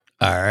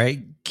All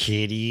right,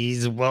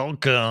 kiddies,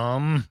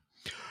 welcome.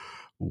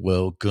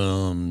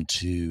 Welcome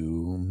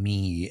to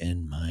me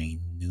and my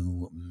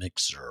new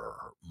mixer.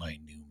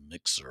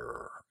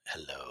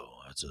 Hello.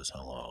 What's this?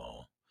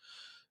 Hello.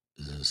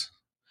 Is this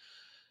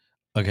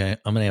okay?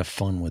 I'm gonna have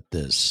fun with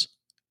this.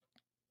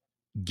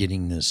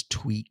 Getting this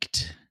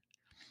tweaked.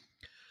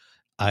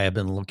 I have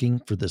been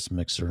looking for this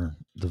mixer.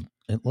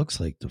 It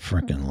looks like the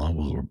freaking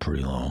levels were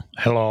pretty low.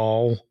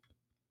 Hello.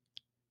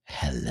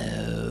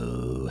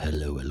 Hello.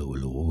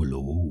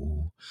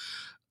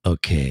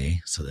 Okay,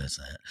 so that's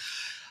that.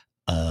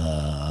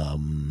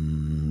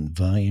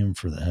 Volume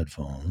for the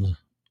headphones.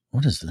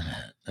 What is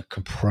that? A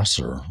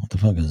compressor. What the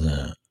fuck is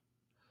that?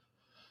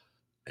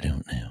 I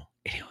don't know.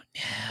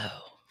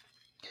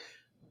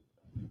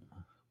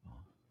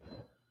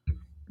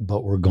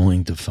 But we're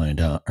going to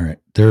find out. All right.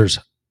 There's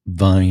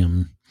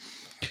volume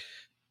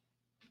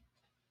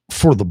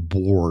for the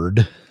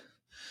board.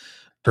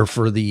 Or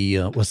for the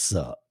what's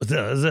up? What's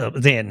up?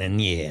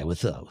 Yeah,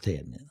 what's up?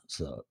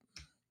 What's up?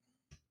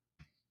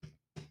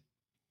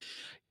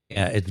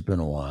 Yeah, it's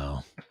been a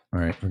while. All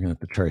right, we're gonna have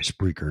to try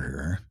Spreaker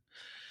here.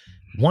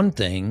 One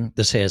thing,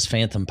 this has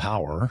phantom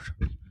power.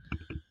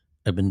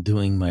 I've been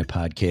doing my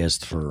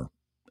podcast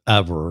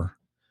forever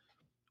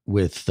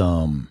with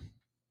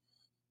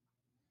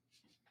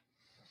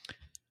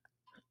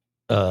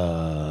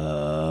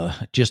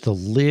just a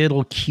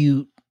little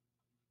cute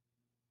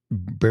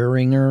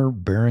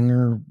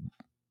Behringer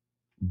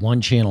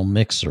one channel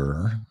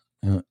mixer.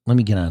 Let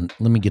me get on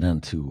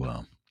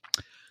to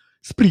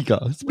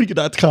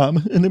Spreaker.com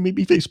and then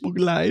maybe Facebook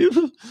Live.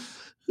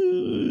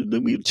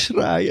 Let me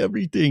try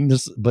everything.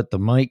 But the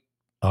mic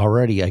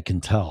already I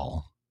can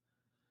tell.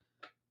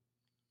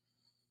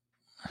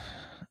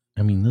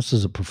 I mean, this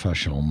is a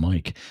professional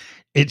mic.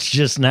 It's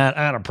just not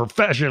on a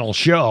professional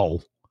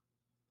show.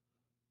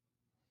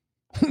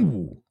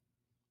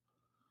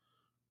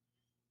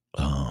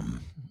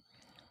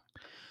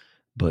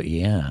 But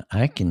yeah,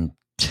 I can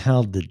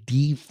tell the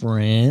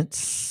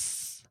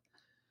difference.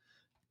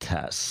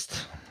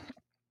 Test.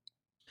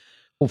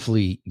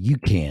 Hopefully you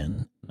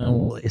can. I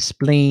will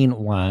explain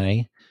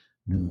why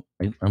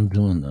I'm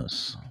doing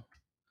this.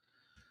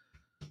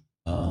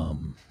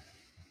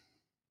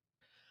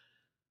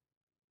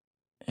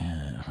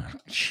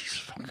 Jesus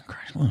fucking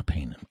Christ, what a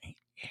pain in me.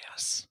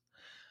 Yes.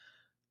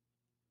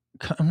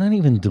 I'm not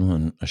even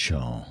doing a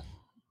show.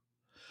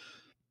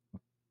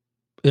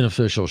 An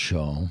official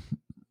show.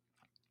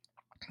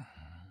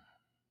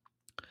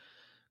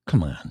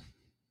 Come on.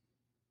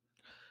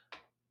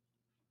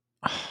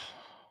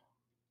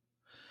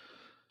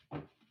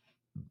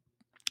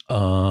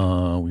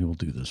 We will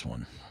do this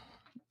one.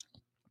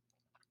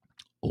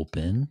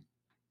 Open.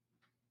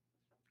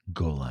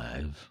 Go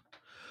live.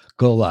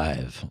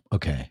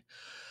 Okay.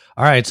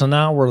 All right. So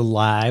now we're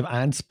live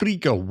on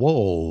Spreaker.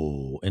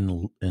 Whoa.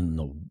 In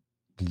the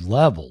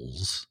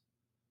levels.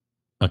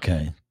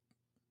 Okay.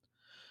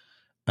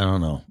 I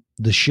don't know.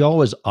 The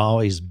show has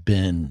always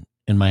been,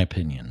 in my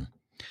opinion,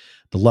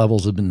 the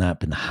levels have not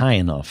been high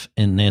enough.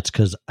 And that's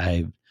because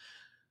I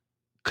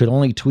could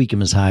only tweak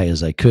them as high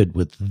as I could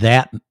with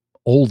that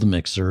old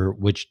mixer,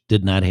 which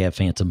did not have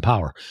phantom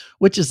power,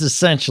 which is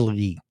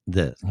essentially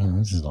this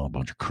is all a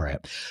bunch of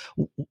crap.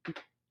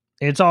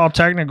 It's all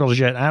technical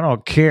shit. I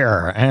don't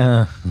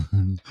care.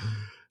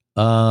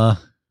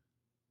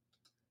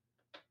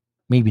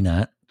 Maybe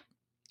not.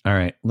 All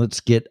right, let's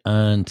get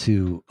on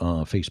to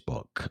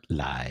Facebook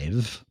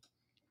Live.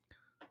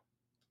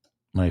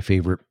 My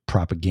favorite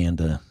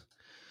propaganda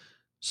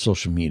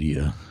social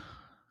media.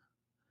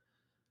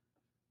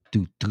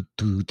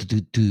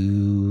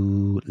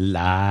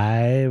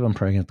 Live. I'm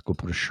probably gonna have to go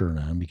put a shirt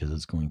on because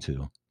it's going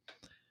to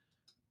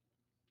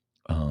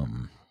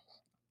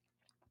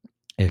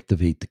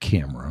activate the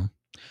camera.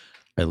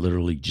 I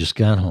literally just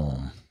got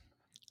home.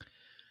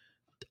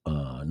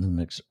 New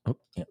mixer. Oh,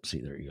 yep.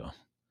 See, there you go.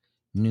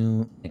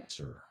 New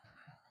mixer.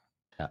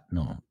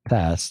 No,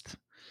 test.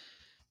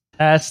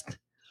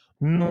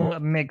 New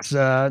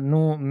mixer.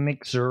 New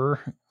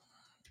mixer.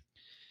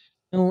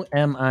 New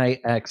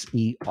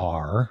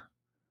mixer.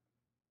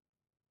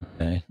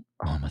 Okay.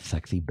 Oh, I'm a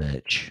sexy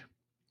bitch.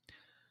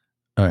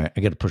 All right, I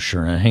got to put a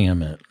shirt on. Hang on a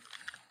minute.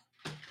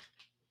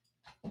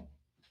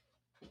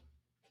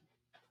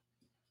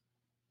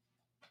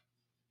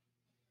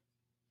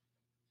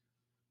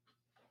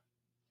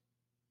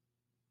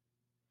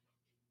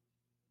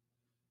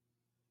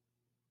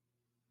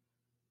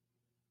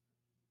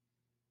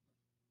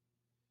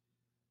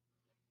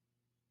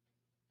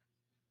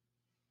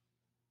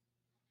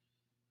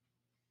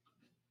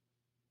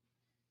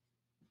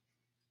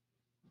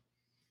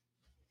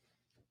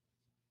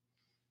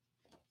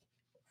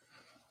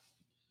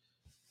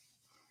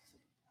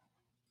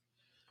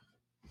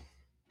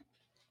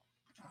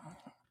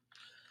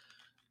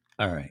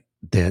 All right.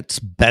 That's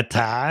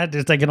better.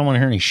 Just like I don't want to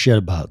hear any shit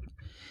about.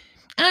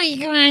 Oh, you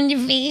go on your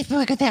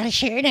Facebook without a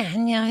shirt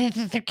on. You know, this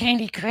is the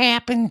kind of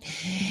crap, and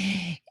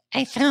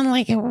I sound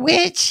like a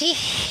witch.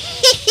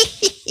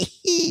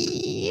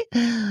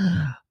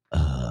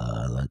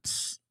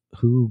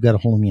 Who got a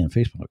hold of me on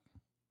Facebook?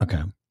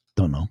 Okay.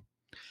 Don't know.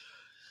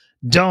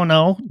 Don't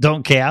know.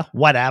 Don't care.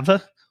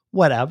 Whatever.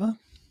 Whatever.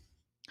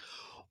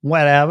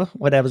 Whatever.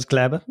 Whatever's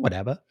clever.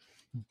 Whatever.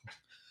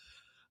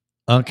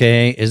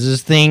 Okay. Is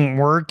this thing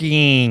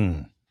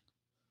working?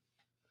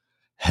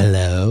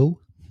 Hello?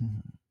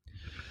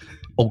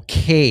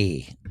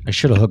 Okay. I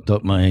should have hooked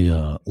up my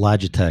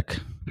Logitech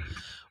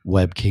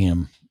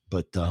webcam,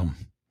 but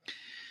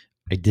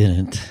I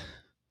didn't.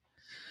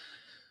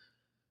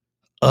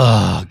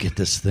 Get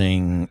this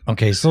thing.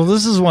 Okay, so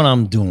this is what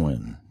I'm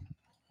doing.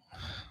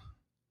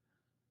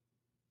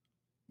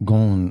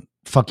 Going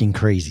fucking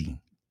crazy.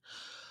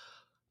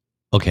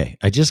 Okay,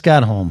 I just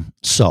got home.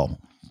 So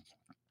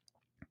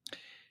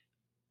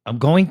I'm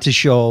going to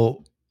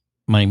show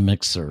my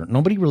mixer.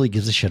 Nobody really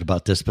gives a shit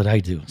about this, but I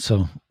do.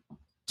 So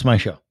it's my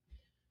show.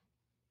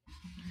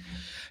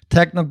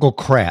 Technical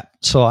crap.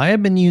 So I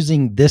have been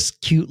using this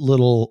cute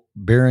little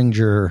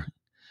Behringer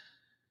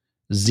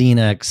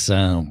Xenex,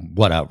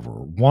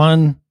 whatever.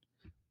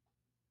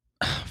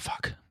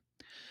 Fuck.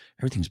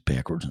 Everything's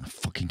backwards in the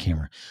fucking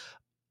camera.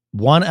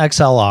 One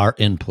XLR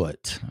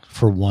input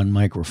for one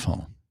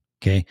microphone.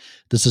 Okay.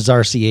 This is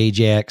RCA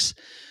jacks.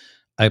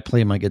 I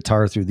play my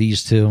guitar through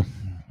these two.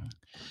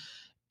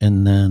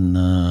 And then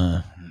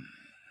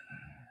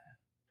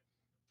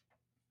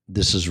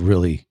this is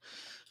really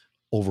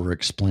over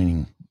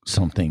explaining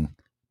something.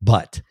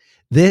 But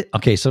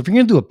okay, so if you're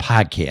gonna do a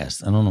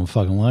podcast, I don't know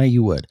fucking why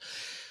you would.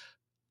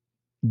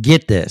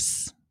 Get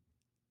this.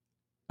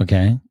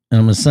 Okay. And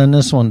I'm gonna send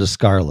this one to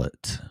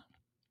Scarlett.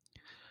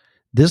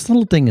 This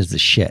little thing is the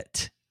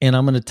shit. And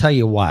I'm gonna tell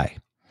you why.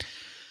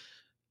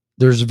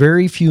 There's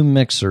very few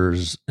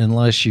mixers,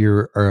 unless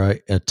you're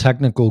a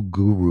technical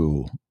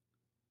guru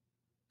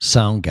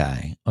sound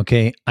guy.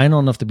 Okay. I know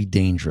enough to be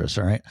dangerous.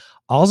 All right.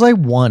 All I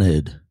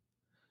wanted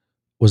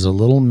was a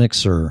little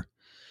mixer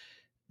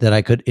that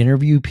I could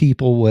interview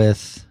people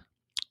with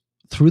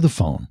through the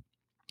phone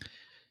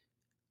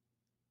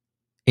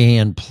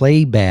and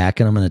play back.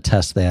 And I'm going to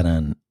test that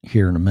on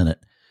here in a minute.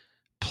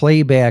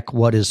 Play back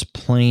what is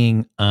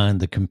playing on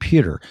the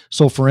computer.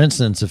 So, for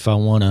instance, if I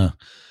want to,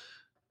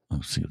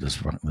 let's see if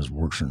this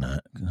works or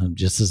not.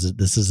 This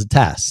is a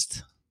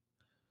test.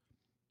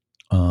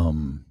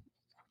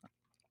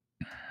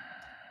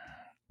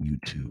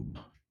 YouTube.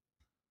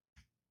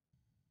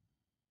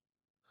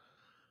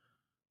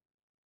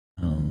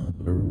 I don't know if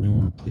I really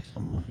want to play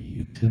something on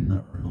YouTube.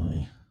 Not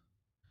really.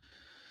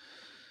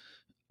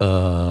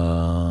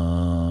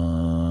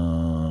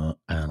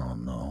 I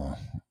don't know.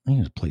 I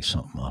need to play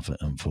something off of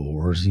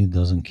InfoWars. He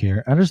doesn't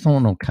care. I just don't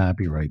want no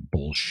copyright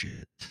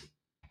bullshit.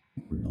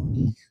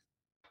 Really?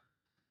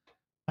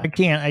 I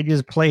can't. I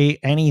just play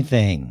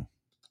anything.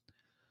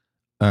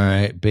 All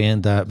right,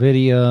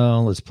 band.video.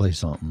 Let's play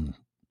something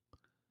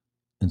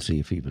and see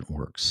if it even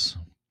works.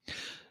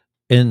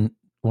 And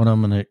what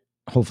I'm going to,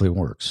 hopefully it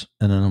works.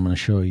 And then I'm going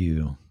to show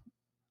you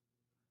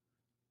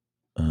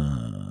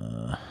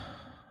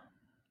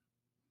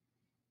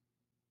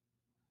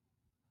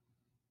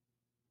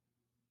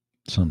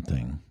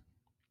something.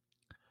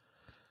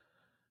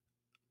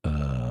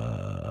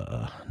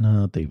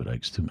 No, David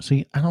Icke's too much.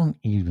 See, I don't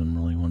even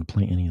really want to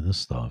play any of this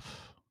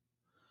stuff.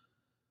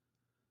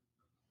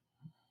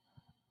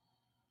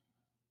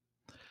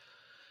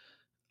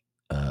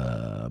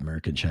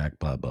 American Jack,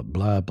 blah blah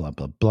blah blah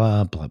blah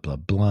blah blah blah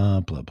blah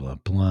blah blah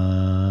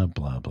blah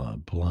blah blah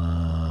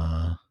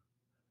blah.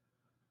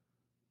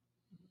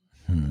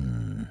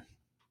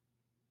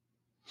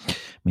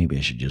 Maybe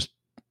I should just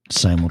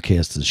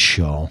simulcast this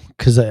show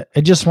because I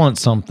just want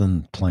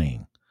something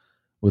playing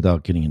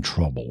without getting in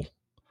trouble,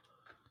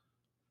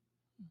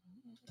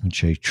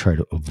 which I try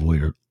to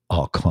avoid at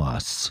all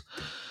costs.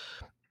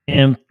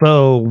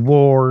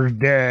 Infowars.com.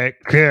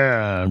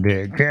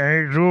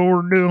 That's what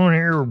we're doing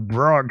here,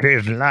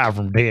 broadcasting live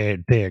from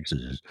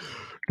Texas.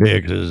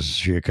 Texas,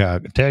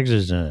 Chicago,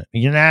 Texas,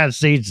 United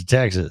States of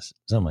Texas,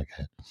 something like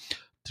that.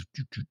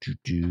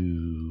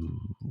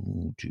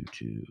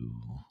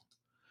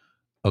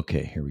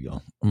 Okay, here we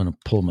go. I'm gonna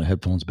pull my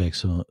headphones back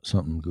so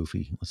something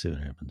goofy. Let's see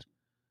what happens.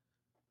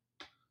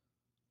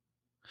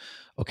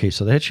 Okay,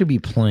 so that should be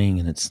playing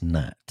and it's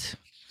not.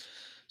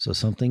 So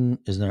something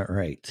is not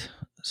right.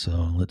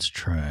 So let's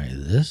try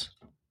this.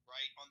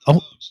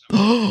 Oh,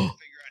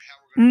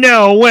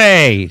 no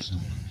way.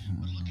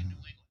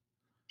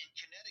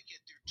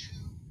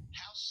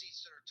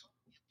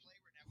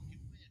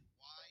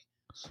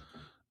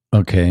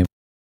 Okay.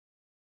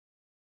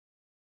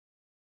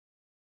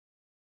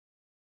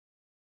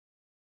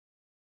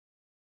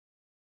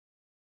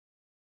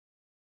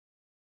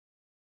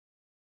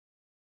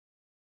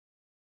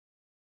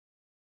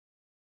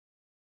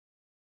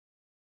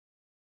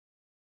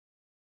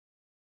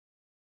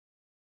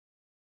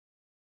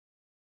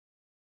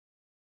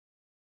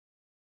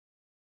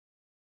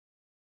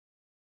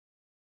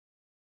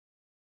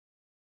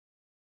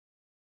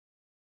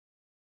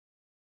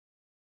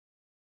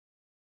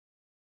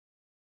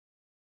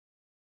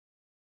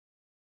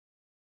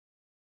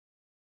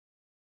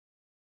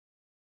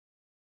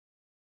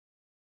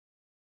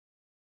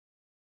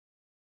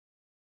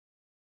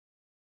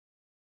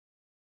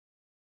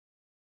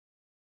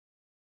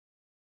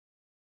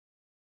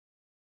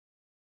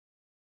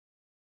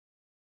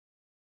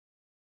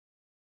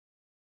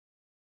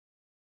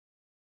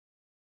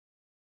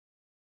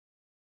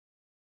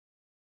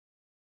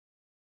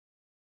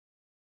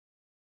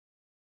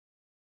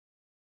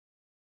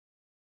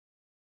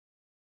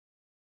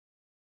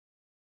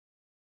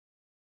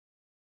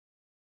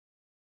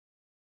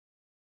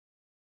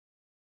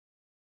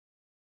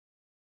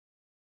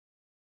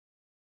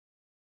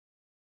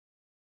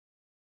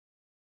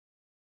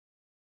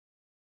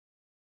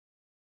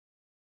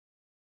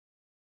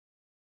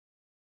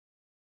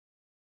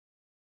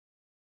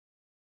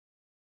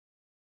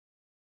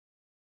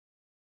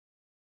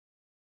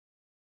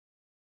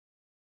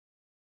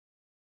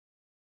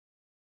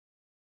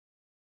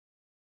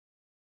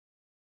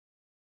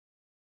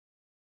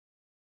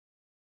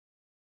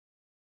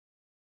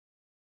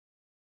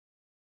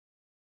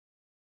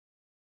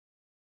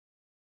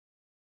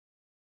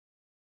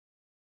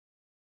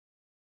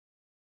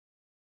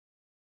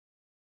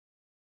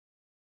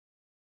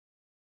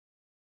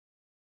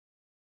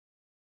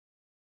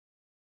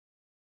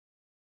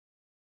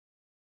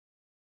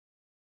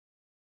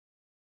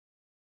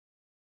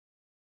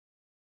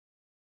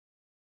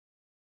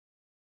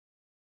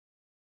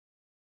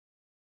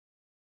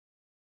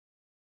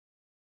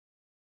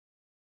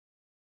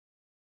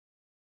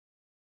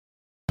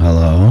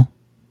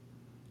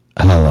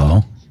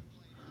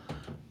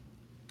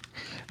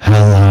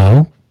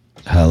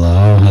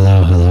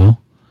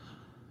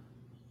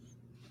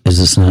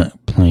 this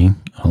not playing?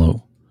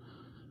 Hello?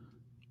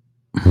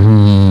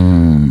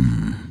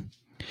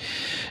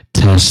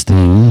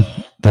 Testing.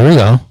 There we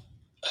go.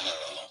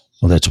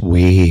 Well, that's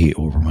way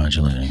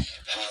overmodulating.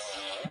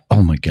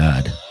 Oh my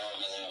God.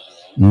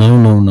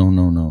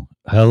 No.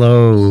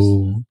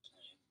 Hello.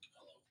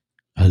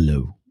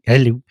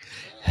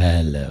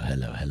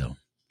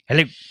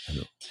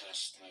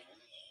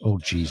 Oh,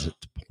 jeez, it's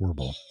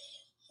horrible.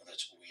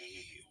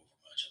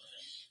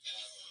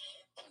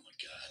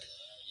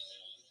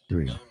 There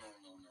we go.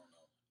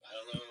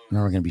 Now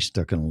we're going to be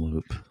stuck in a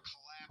loop.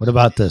 What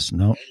about this?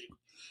 No.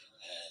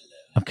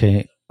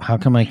 Okay, how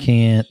come I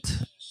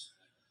can't?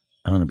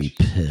 I'm going to be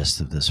pissed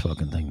if this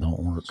fucking thing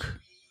don't work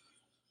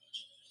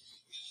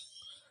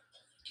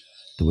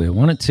the way I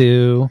want it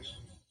to.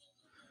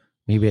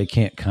 Maybe I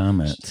can't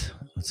comment.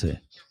 Let's see.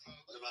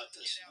 What about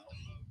this?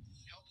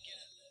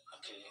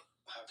 Okay,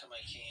 how come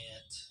I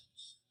can't?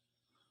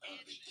 I'm going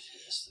to be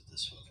pissed if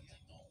this fucking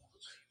thing don't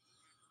work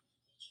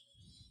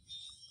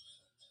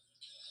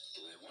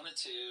the way I want it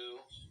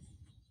to.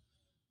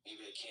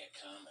 Maybe I can't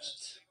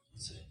comment.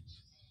 Let's see.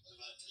 What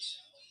about this?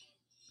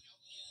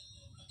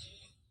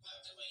 Okay,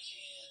 how come I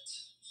can't?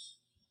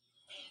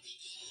 I'm going to be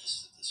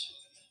pissed if this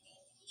fucking thing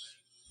don't work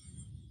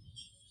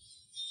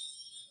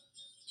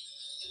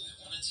the way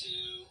I want it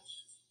to.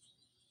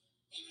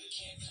 Maybe I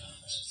can't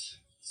comment.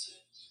 Let's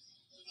see.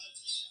 What about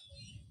this?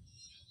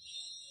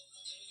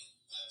 Okay,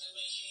 how come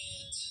I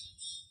can't?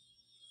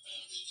 I'm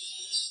going to be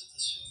pissed if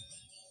this fucking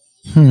thing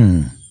don't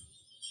work.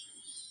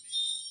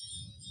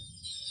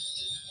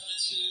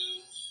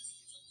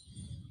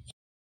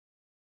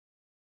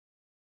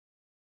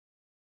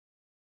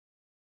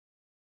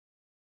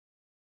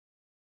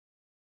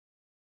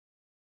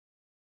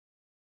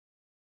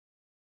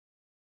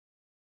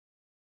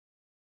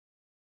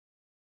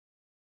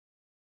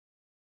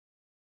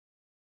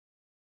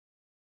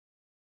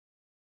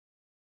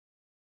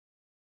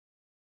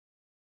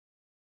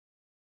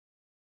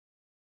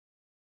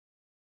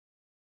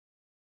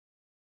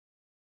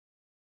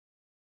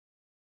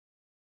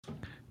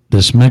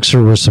 This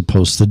mixer was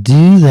supposed to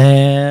do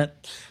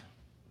that.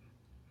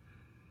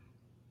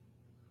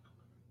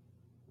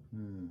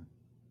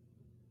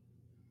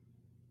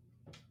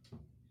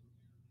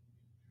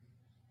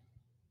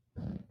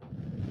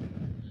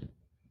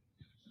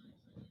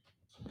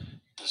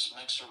 This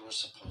mixer was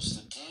supposed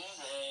to do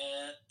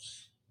that.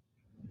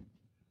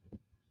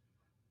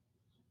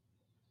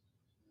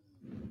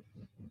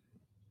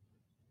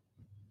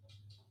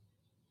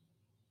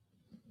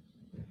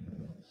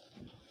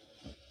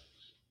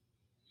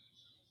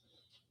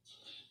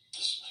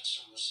 This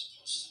mixer was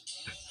supposed to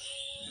do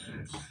that.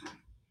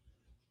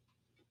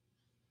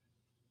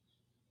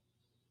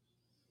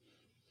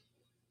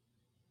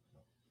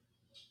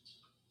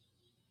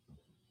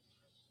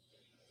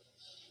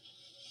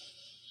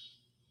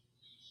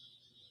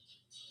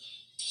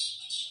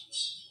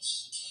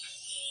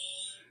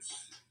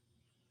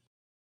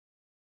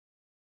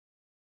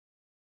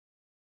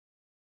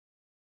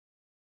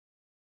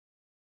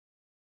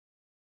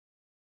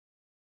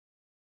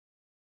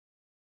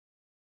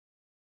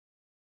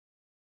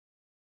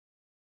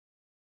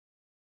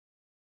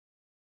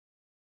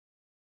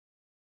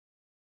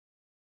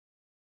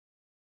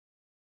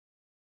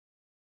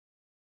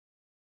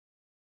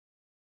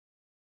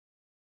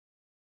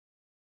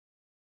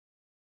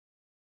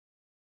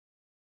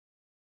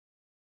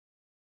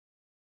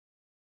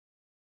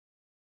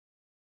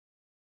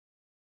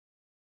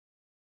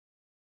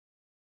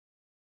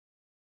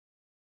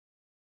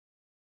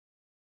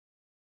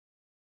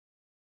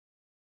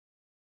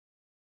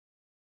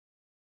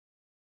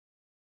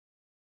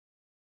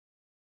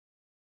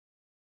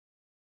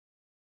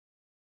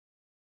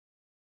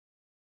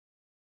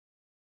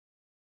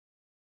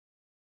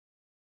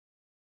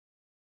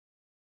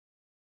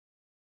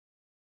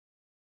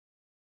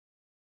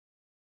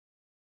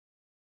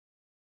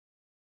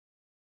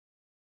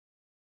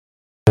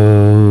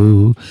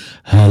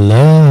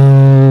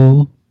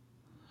 Hello.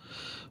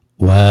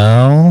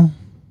 Well,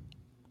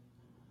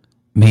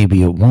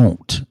 maybe it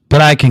won't,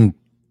 but I can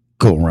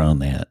go around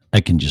that.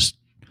 I can just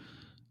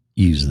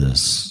use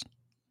this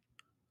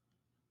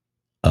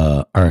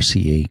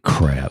RCA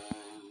crap.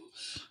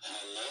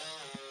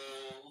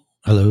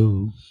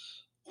 Hello.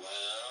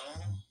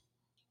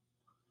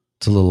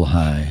 It's a little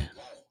high.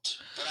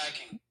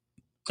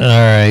 All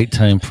right,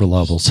 time for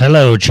levels.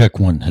 Hello, check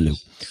one.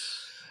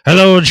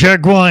 Hello,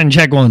 check one.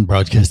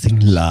 Broadcasting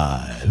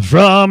live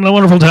from the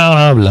wonderful town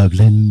of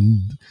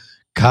Loveland,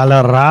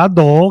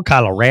 Colorado.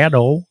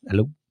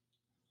 Hello.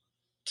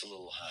 It's a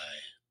little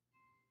high.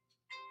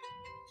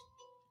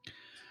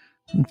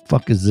 What the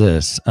fuck is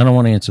this? I don't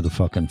want to answer the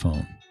fucking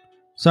phone.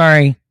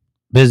 Sorry.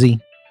 Busy.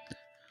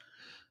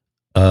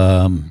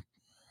 La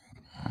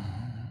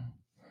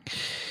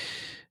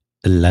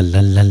la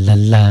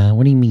la.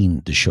 What do you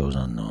mean the show's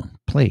unknown?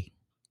 Play.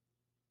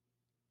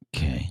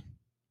 Okay.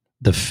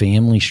 The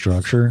family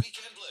structure.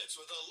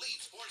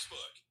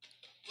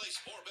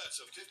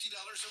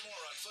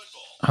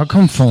 How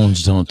come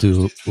phones don't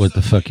do what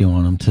the fuck you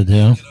want them to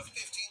do?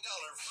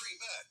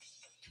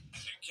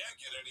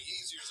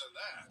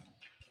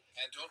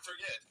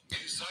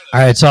 All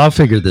right, so I'll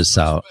figure this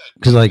out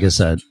because, like I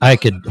said, I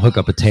could hook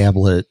up a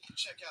tablet.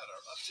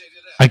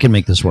 I can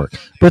make this work.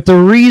 But the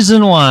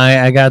reason why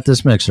I got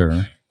this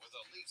mixer,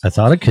 I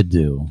thought I could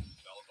do.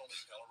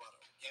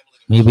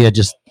 Maybe I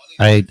just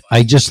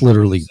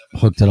literally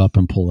hooked it up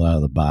and pulled it out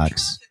of the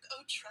box.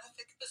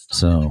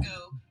 So,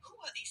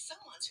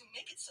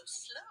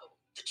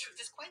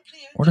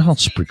 where the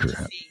hell's Spreaker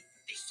at?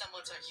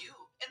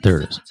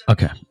 There it is.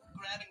 Okay.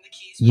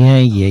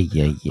 Yeah.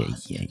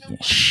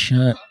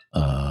 Shut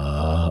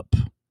up.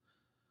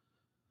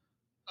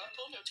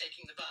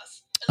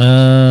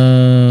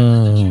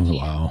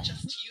 Wow.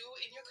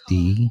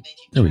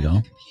 There we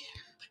go.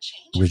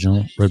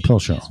 Original Red Pill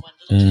Show.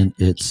 And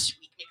it's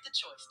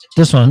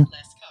this one.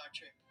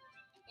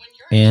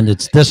 And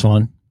it's this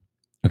one.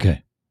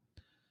 Okay.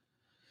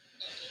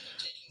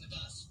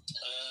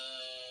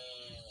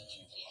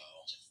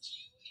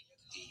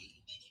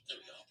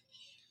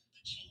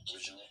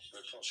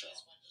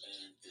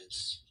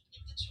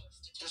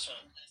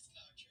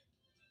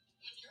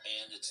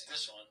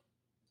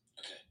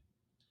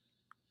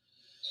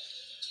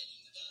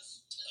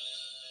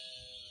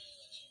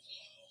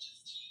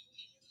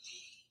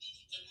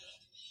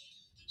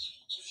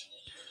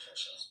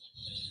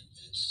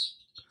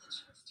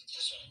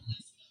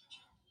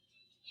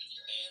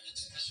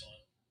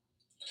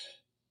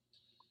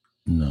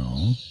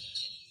 No.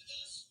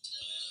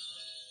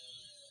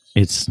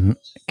 It's,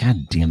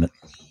 God damn it.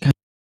 God.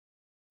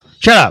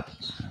 Shut up.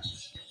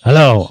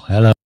 Hello.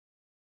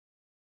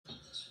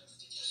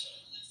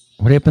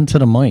 What happened to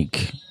the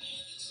mic?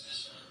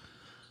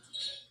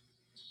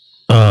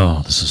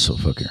 Oh, this is so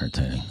fucking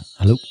irritating.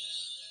 Hello.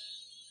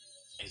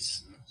 God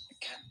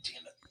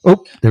damn it.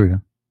 Oh, there we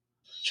go.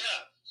 Shut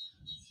up.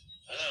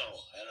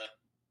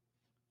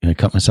 Hello. I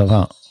cut myself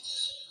out.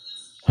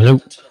 Hello.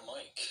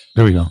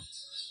 There we go.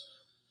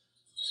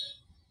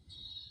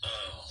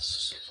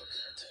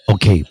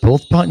 Okay,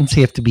 both buttons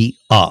have to be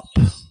up.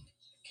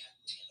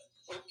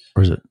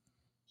 Or is it?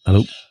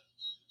 Hello?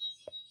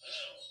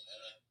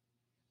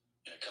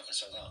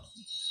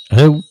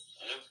 Hello?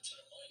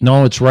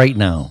 No, it's right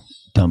now,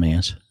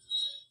 dumbass.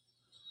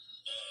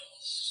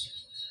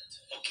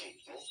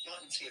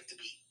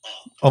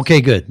 Okay,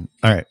 good.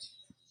 All right.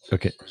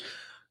 Okay.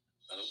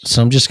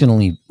 So I'm just going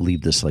to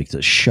leave this like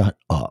this. Shut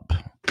up.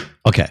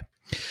 Okay.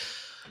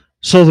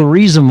 So the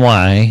reason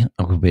why,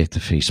 I'll go back to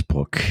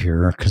Facebook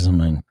here because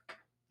I'm on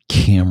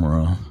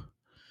camera.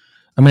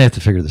 I'm going to have to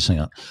figure this thing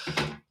out.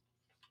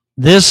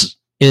 This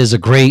is a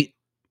great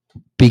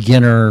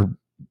beginner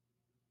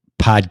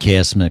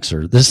podcast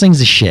mixer. This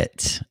thing's a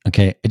shit.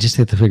 Okay. I just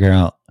have to figure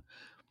out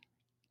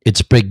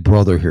its big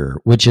brother here,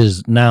 which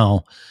is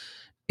now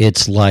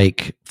it's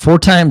like 4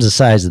 times the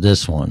size of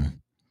this one.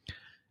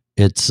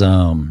 It's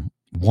 1,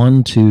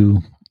 2,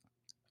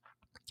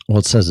 well,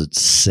 it says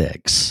it's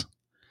 6.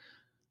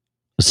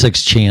 A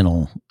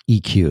 6-channel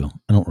EQ.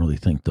 I don't really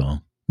think though.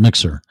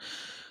 Mixer.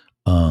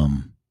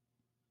 I'm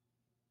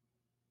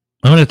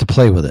gonna have to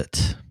play with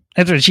it.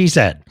 That's what she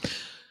said.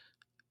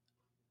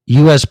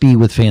 USB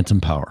with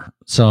phantom power.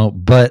 So,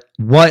 but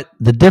what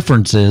the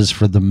difference is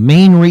for the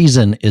main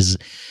reason is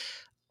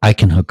I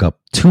can hook up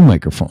 2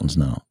 microphones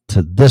now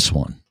to this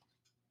one.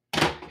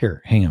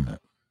 Here, hang on a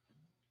minute.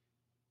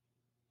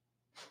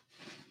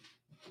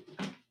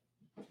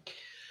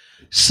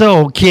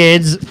 So,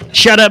 kids,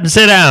 shut up and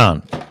sit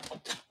down.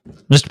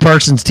 Mr.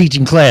 Parsons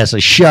teaching class. So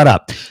shut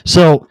up.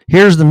 So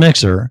here's the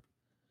mixer.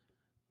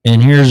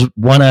 And here's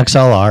 1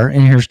 XLR.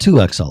 And here's 2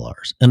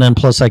 XLRs. And then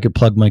plus I could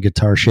plug my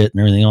guitar shit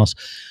and everything else.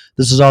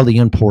 This is all the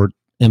inputs.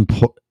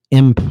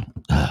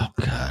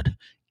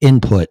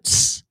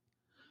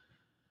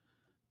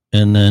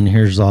 And then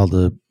here's all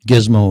the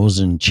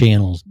gizmos and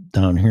channels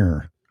down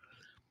here.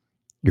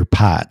 Your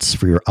pots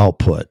for your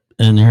output.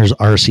 And here's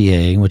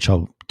RCA, which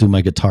I'll do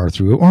my guitar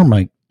through, or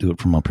might do it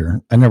from up here.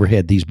 I never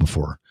had these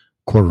before.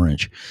 1/4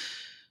 inch.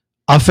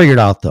 I'll figure it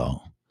out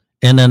though.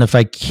 And then if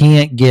I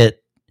can't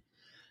get,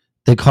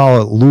 they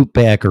call it loop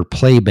back or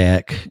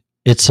playback.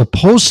 It's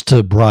supposed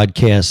to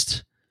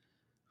broadcast.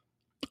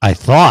 I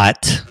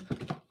thought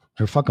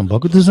they're fucking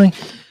book with this thing.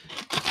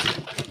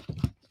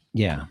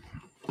 Yeah.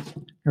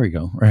 Here we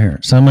go. Right here.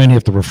 So I might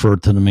have to refer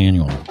to the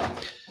manual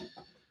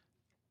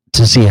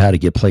to see how to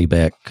get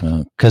playback.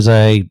 Cause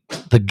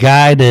the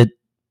guy that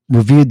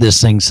reviewed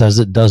this thing says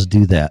it does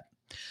do that.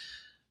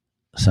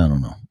 So I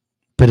don't know.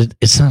 But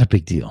it's not a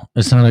big deal.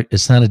 It's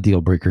not a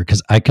deal breaker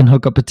because I can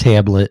hook up a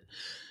tablet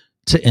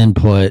to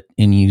input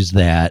and use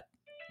that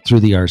through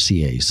the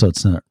RCA. So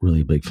it's not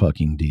really a big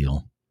fucking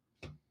deal.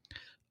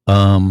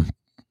 And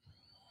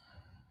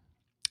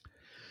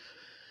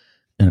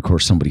of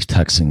course, somebody's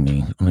texting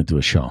me. I'm going to do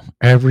a show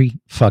every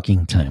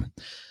fucking time.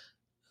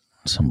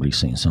 Somebody's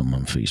saying something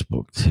on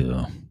Facebook too.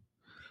 What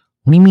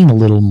do you mean a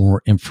little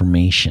more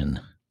information?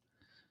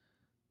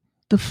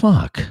 The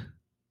fuck?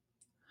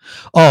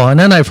 Oh, and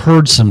then I've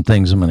heard some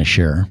things I'm going to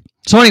share.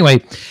 So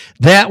anyway,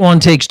 that one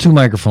takes 2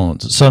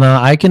 microphones. So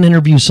now I can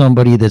interview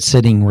somebody that's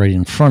sitting right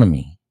in front of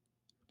me.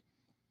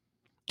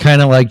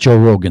 Kind of like Joe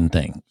Rogan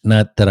thing.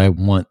 Not that I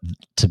want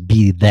to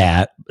be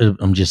that.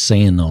 I'm just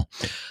saying, though,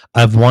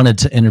 I've wanted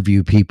to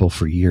interview people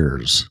for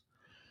years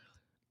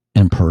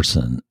in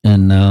person,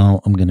 and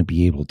now I'm going to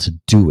be able to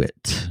do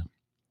it.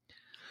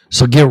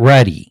 So get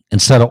ready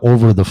instead of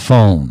over the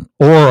phone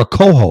or a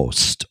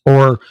co-host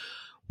or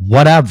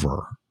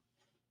whatever.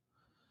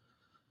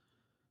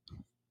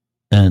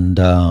 And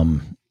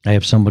I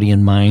have somebody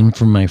in mind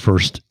for my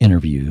first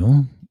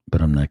interview,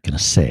 but I'm not going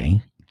to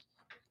say.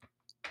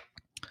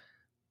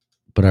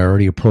 But I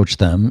already approached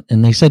them,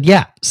 and they said,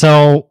 yeah,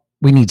 so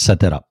we need to set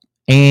that up.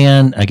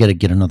 And I got to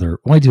get another,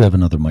 I do have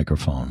another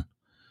microphone.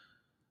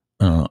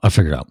 I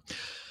figured it out.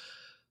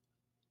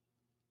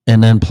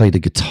 And then play the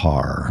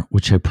guitar,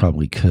 which I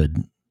probably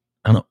could.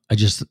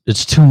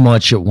 It's too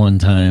much at one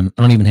time.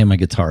 I don't even have my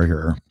guitar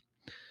here.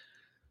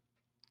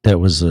 That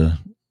was a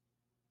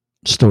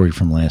story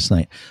from last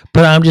night.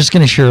 But I'm just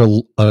going to share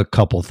a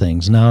couple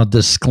things. Now,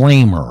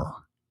 disclaimer.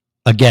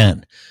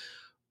 Again,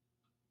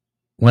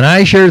 when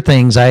I share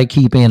things, I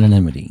keep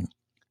anonymity.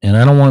 And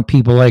I don't want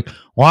people like,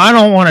 well, I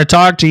don't want to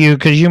talk to you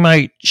because you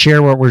might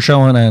share what we're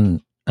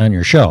showing on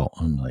your show.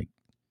 I'm like,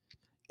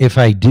 if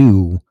I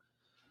do,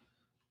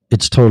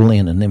 it's total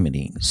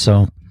anonymity.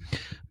 So,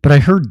 but I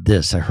heard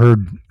this. I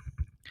heard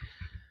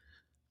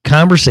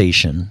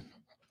conversation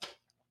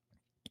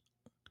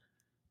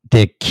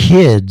that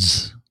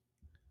kids,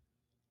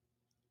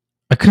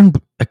 I couldn't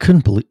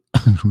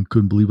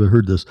believe I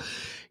heard this.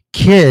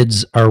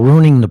 Kids are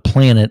ruining the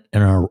planet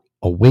and are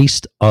a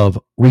waste of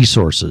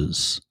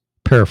resources.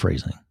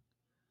 Paraphrasing.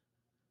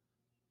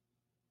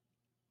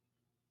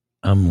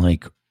 I'm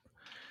like,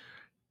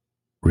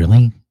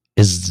 really?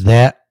 Is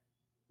that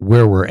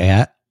where we're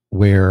at?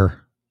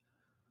 Where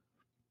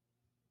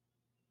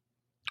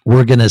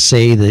we're going to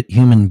say that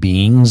human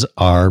beings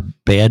are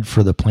bad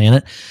for the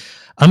planet?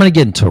 I'm going to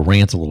get into a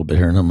rant a little bit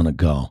here and I'm going to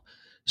go.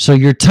 So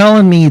you're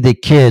telling me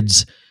that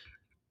kids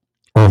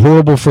are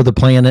horrible for the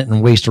planet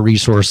and waste of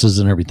resources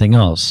and everything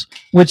else,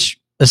 which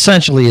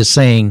essentially is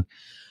saying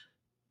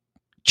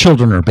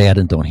children are bad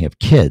and don't have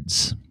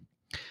kids.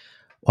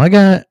 Well, I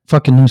got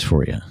fucking news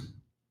for you.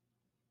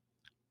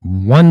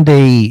 One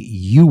day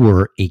you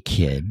were a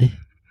kid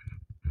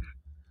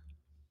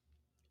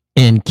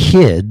and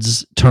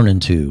kids turn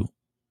into,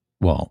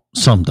 well,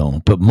 some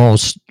don't, but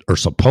most are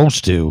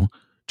supposed to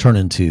turn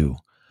into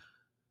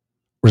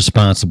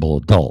responsible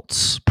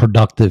adults,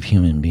 productive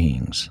human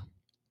beings.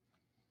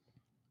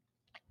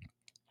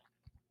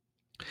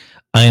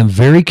 I am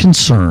very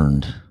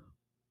concerned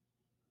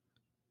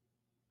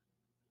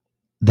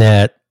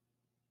that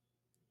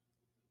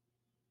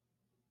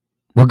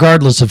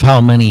regardless of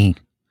how many,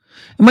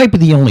 it might be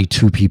the only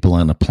 2 people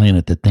on the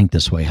planet that think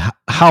this way.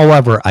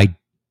 However, I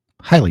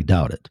highly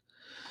doubt it.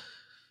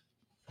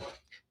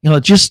 You know,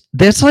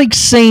 that's like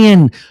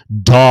saying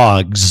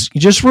dogs.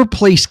 You just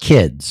replace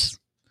kids.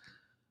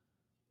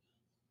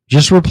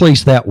 Just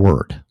replace that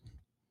word.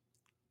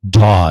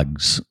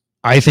 Dogs.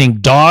 I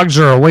think dogs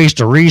are a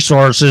waste of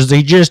resources.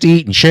 They just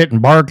eat and shit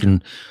and bark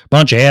and a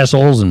bunch of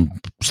assholes and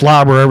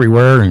slobber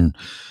everywhere, and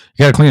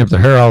you got to clean up their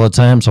hair all the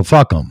time, so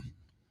fuck them.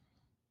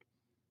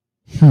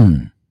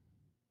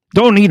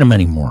 Don't need them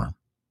anymore.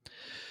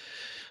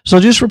 So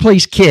just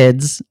replace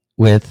kids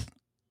with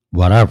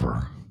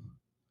whatever.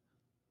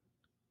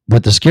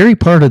 But the scary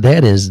part of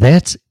that is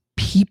that's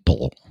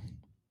people.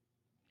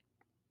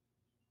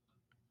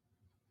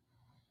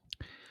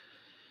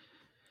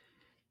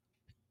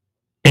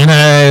 And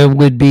I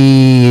would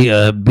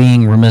be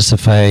being remiss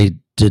if I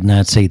did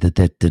not say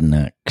that did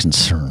not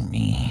concern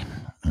me.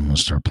 I'm going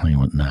to start playing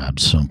with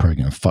knobs, so I'm probably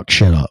going to fuck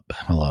shit up.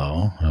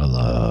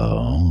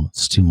 Hello.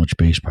 It's too much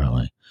bass,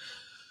 probably.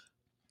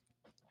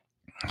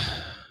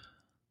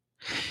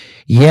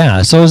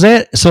 Yeah, so is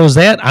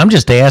that, I'm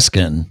just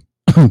asking,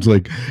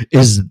 like,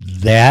 is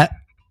that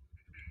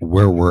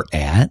where we're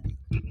at?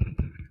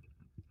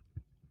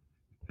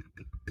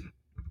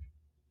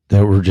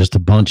 That we're just a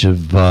bunch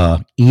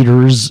of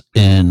eaters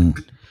and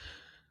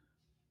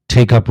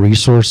take up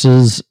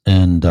resources,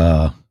 and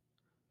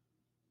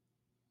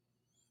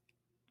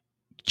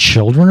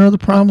children are the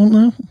problem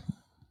now?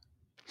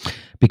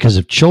 Because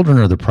if children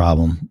are the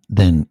problem,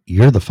 then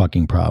you're the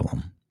fucking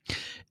problem.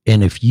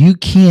 And if you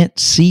can't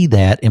see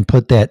that and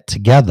put that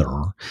together,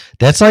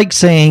 that's like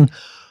saying,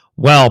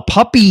 well,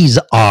 puppies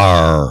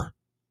are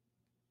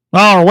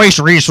a waste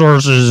of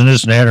resources and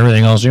this and that and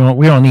everything else. You know,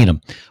 we don't need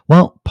them.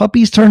 Well,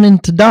 puppies turn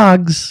into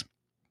dogs.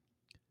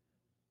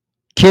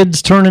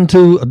 Kids turn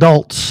into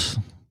adults.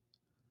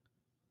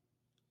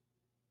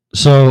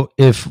 So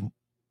if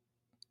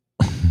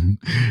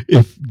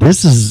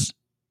this is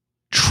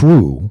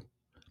true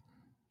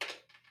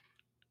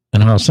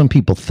and how some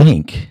people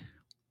think,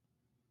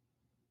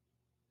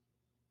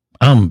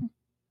 I'm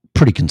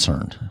pretty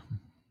concerned.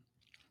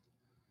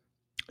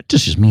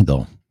 It's just me,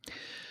 though.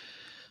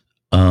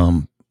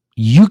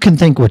 You can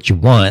think what you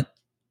want,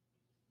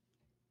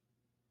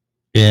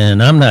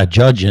 and I'm not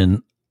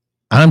judging.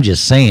 I'm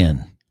just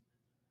saying,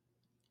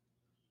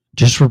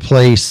 just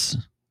replace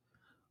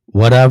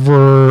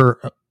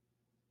whatever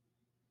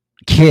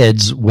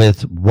kids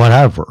with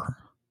whatever.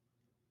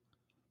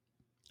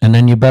 And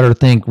then you better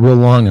think real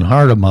long and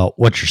hard about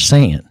what you're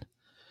saying,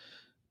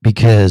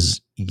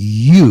 because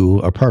you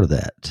are part of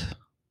that,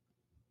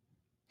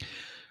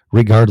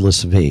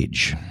 regardless of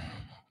age.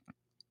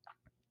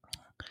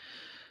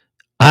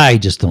 I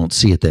just don't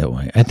see it that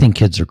way. I think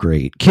kids are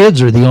great.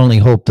 Kids are the only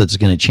hope that's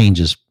going to change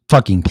this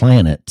fucking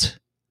planet.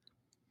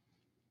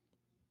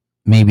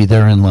 Maybe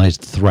therein lies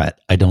the threat.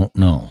 I don't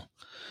know.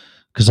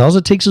 Because all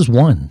it takes is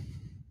one.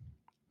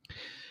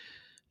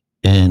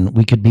 And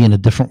we could be in a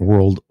different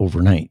world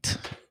overnight.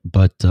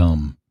 But,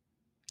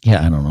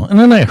 yeah, I don't know. And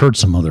then I heard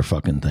some other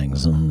fucking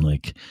things. And I'm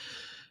like,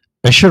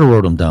 I should have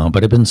wrote them down,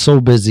 but I've been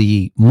so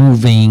busy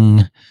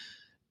moving,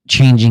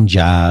 changing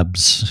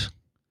jobs,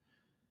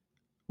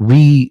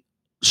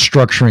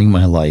 restructuring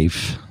my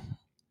life.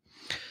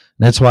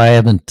 That's why I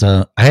haven't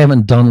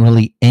done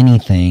really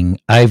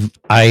anything. I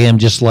am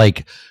just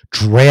like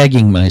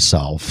dragging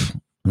myself.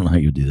 I don't know how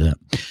you do that,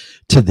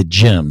 to the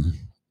gym,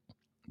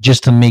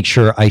 just to make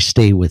sure I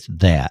stay with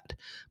that.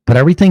 But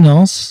everything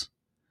else,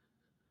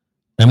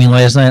 I mean,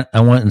 last night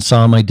I went and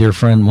saw my dear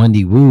friend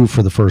Wendy Wu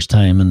for the first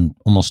time in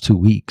almost 2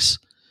 weeks.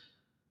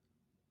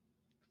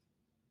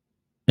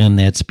 And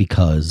that's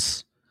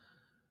because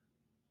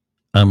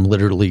I'm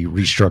literally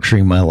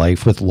restructuring my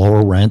life with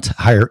lower rent,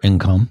 higher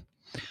income,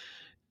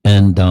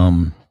 and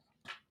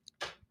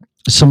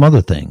some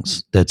other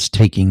things that's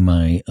taking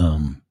my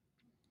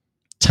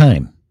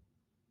time,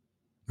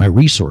 my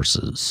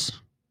resources.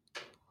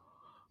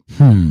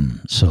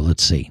 So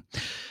let's see.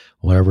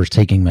 Whatever's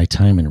taking my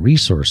time and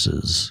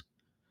resources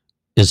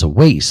is a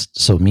waste.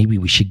 So maybe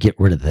we should get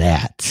rid of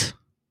that,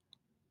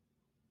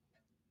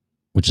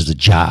 which is a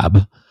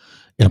job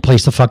and a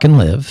place to fucking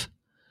live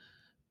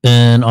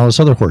and all this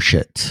other horse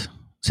shit.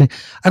 See,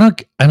 I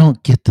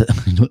don't get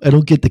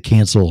the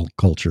cancel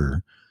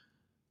culture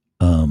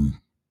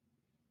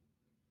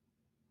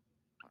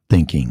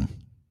thinking.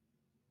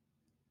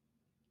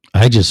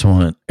 I just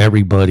want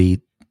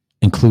everybody,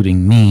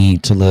 including me,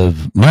 to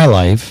live my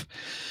life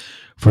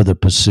for the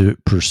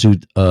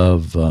pursuit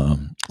of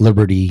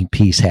liberty,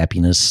 peace,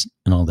 happiness,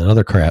 and all that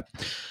other crap.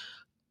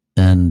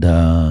 And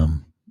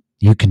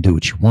you can do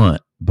what you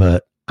want,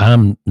 but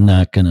I'm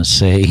not going to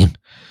say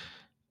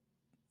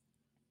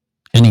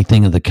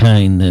anything of the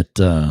kind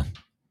that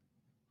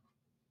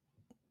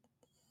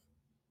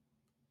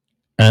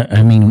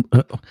I mean,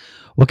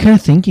 what kind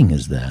of thinking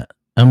is that?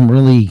 I'm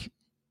really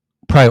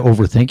probably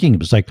overthinking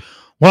it. It's like,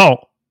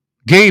 well,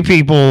 gay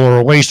people are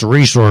a waste of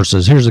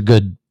resources. Here's a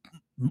good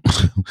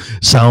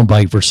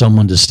soundbite for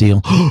someone to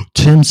steal.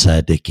 Tim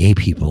said that gay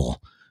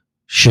people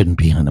shouldn't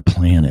be on the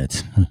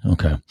planet.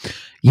 Okay.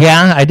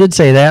 Yeah, I did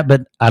say that,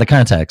 but out of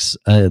context.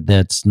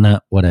 That's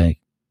not what I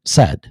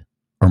said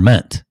or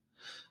meant.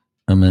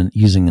 I'm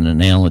using an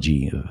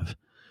analogy of,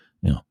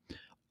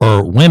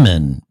 or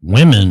women,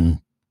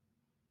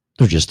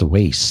 they're just a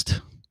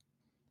waste.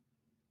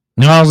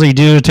 All they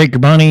do is take your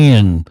money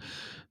and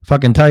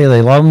fucking tell you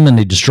they love them, and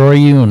they destroy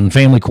you in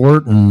family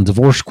court and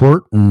divorce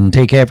court and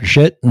take half your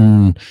shit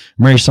and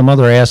marry some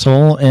other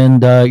asshole,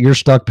 and you're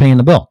stuck paying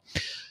the bill.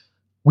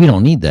 We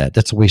don't need that.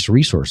 That's a waste of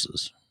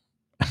resources.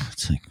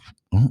 It's like,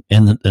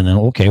 and then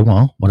okay,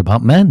 well, what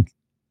about men?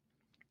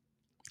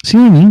 See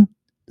what I mean?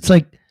 It's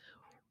like,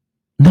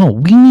 no,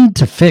 we need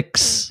to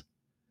fix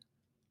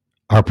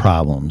our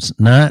problems,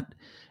 not.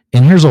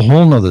 And here's a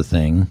whole nother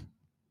thing.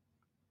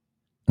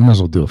 I might as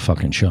well do a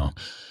fucking show.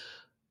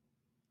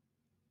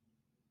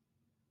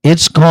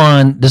 It's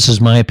gone. This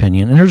is my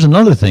opinion. And there's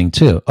another thing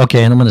too.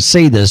 Okay, and I'm going to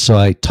say this so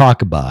I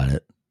talk about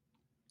it.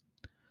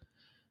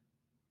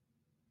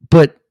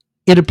 But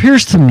it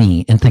appears to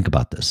me, and think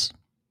about this.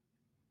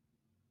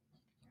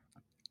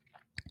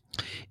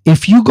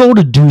 If you go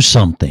to do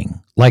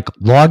something like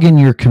log in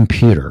your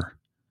computer,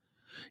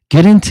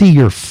 get into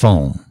your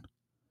phone,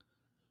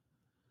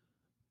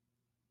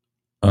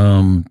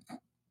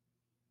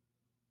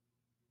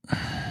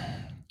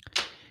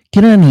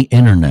 get on the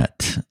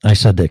internet. I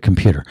said that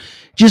computer.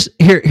 Just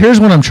here's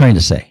what I'm trying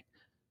to say.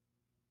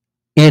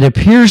 It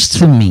appears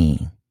to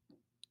me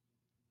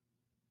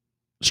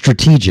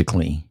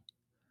strategically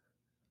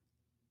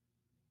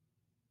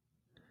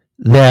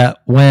that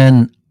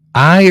when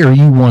I or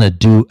you want to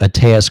do a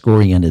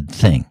task-oriented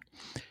thing,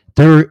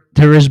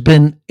 there's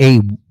been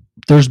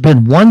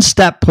one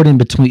step put in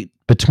between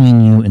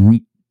you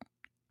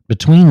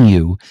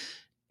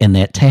and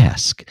that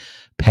task.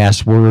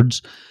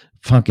 Passwords,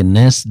 fucking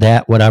this,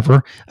 that,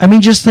 whatever. I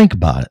mean, just think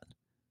about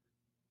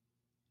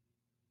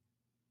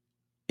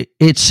it.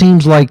 It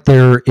seems like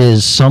there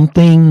is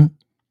something,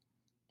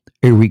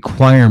 a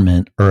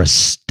requirement or a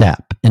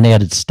step, an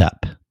added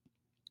step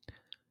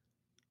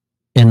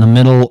in the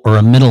middle, or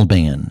a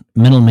middleman,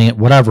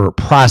 whatever,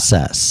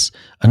 process,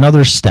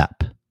 another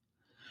step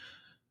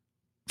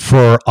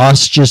for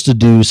us just to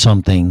do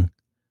something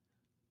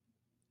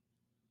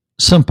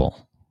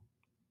simple.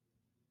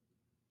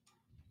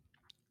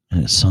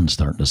 And the sun's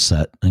starting to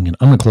set. I'm going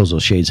to close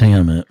those shades. Hang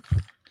on a minute.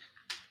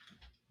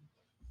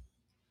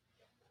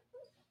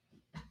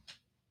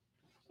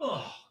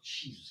 Oh,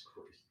 Jesus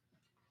Christ.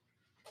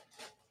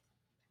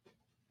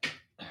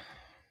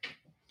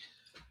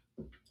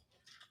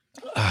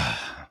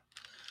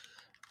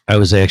 I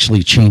was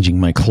actually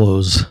changing my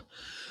clothes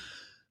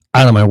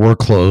out of my work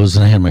clothes,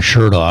 and I had my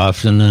shirt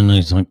off, and then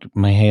it's like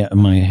my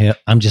hat.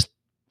 I'm just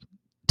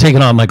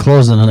taking off my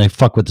clothes, and then I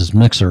fuck with this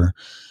mixer,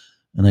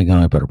 and I go,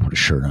 I better put a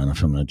shirt on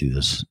if I'm going to do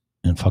this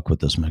and fuck with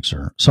this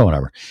mixer. So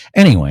whatever.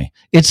 Anyway,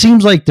 it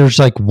seems like there's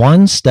like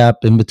one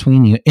step in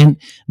between you, and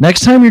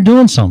next time you're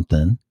doing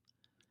something,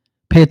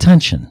 pay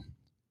attention.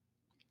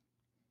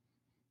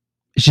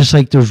 It's just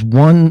like there's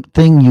one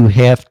thing you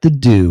have to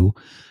do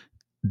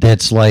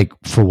that's like,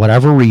 for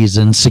whatever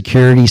reason,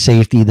 security,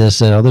 safety, this,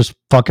 that, other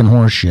fucking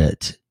horse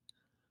shit,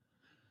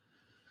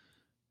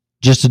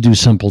 just to do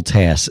simple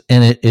tasks.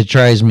 And it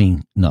drives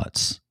me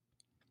nuts.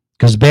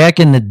 Because back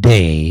in the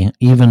day,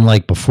 even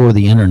like before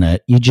the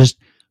internet, you just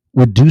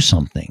would do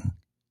something.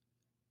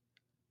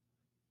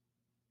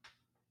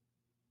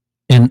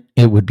 And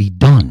it would be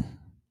done.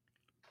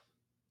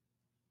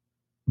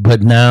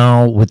 But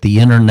now with the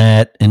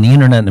internet, and the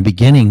internet in the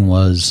beginning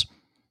was,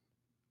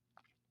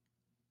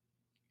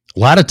 a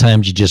lot of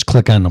times you just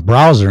click on the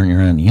browser and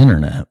you're on the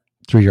internet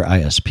through your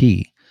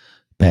ISP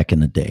back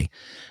in the day.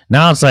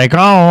 Now it's like, oh,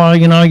 well,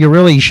 you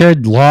really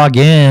should log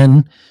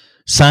in,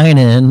 sign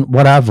in,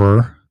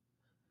 whatever.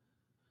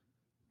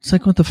 It's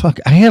like, what the fuck?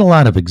 I had a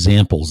lot of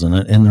examples and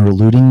they're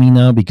eluding me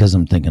now because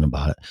I'm thinking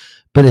about it.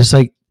 But it's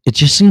like, it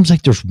just seems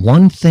like there's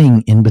one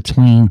thing in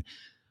between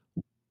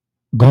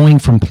going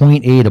from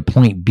point A to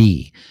point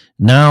B.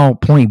 Now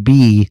point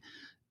B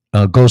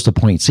goes to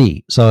point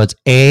C. So it's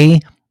A,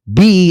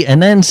 B,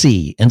 and then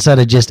C instead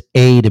of just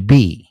A to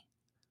B.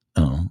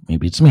 Oh,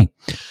 maybe it's me.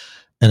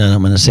 And then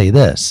I'm going to say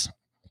this.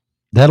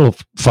 That'll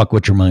fuck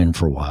with your mind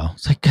for a while.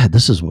 It's like, God,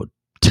 this is what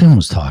Tim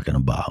was talking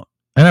about.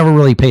 I never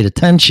really paid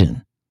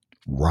attention.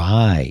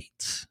 Right.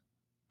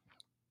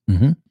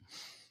 Mm-hmm.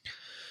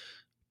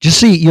 Just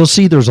see, you'll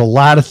see there's a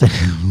lot of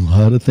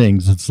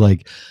things. It's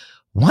like,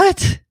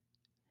 what?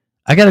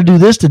 I got to do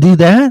this to do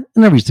that? It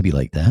never used to be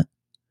like that.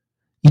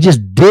 You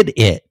just did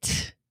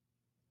it.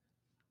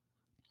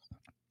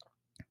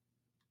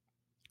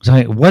 So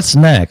what's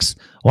next?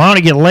 Well, I want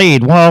to get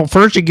laid. Well,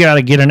 first you got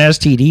to get an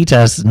STD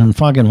test and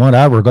fucking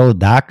whatever, go to the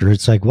doctor.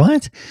 It's like,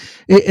 what?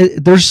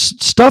 There's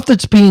stuff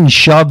that's being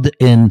shoved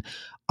in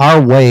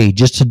our way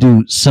just to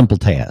do simple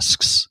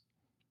tasks.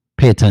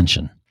 Pay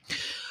attention.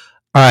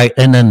 All right,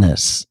 and then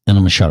this, and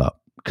I'm going to shut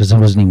up because I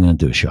wasn't even going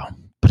to do a show,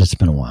 but it's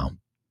been a while.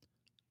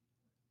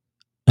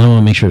 I want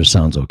to make sure it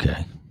sounds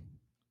okay.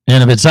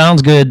 And if it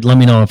sounds good, let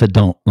me know. If it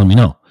don't, let me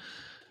know.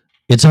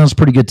 It sounds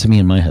pretty good to me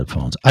in my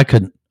headphones.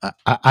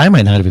 I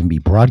might not even be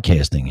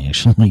broadcasting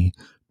actually,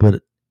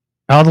 but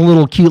all the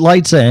little cute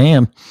lights I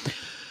am.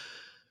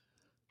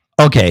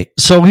 Okay,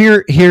 so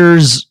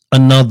here's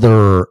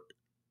another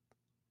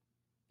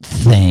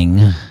thing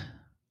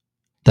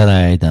that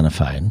I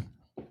identified,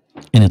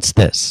 and it's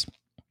this.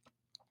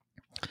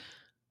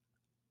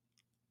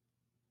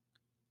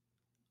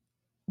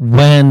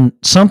 When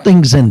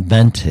something's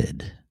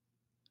invented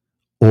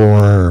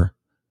or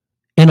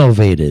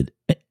innovation,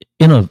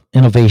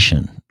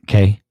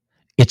 okay,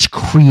 it's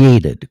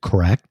created,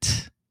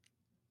 correct?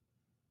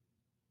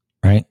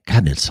 Right?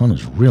 God, that sun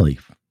is really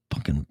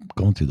fucking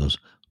going through those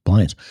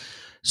blinds.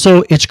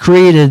 So it's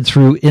created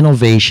through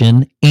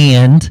innovation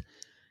and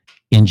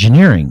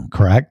engineering,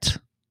 correct?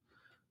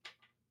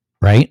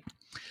 Right?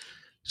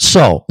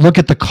 So look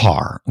at the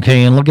car,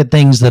 okay, and look at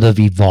things that have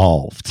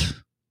evolved.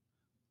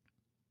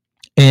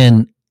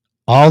 And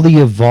all the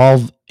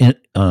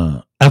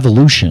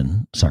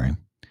evolution,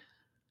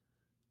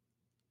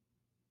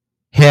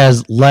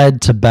 has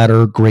led to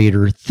better,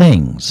 greater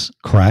things,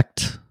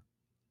 correct?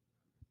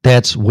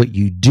 That's what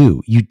you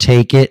do. You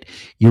take it,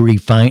 you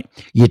refine,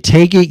 you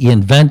take it, you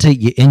invent it,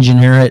 you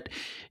engineer it.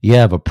 You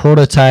have a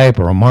prototype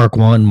or a Mark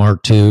 1,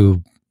 Mark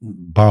 2,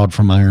 borrowed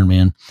from Iron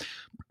Man,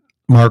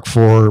 Mark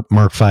 4,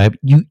 Mark 5.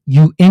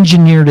 You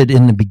engineered it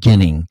in the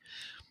beginning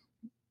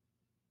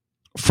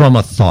from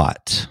a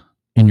thought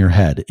in your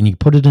head, and you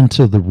put it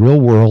into the real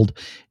world,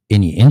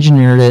 and you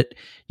engineered it.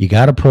 You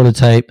got a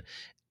prototype,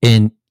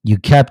 and you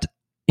kept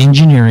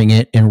engineering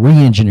it and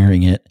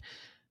re-engineering it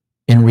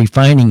and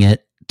refining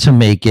it to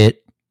make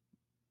it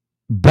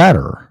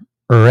better.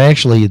 Or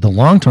actually, the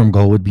long-term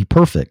goal would be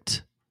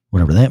perfect,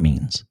 whatever that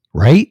means.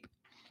 Right?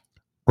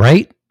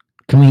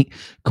 Can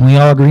we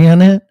all agree on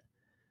that?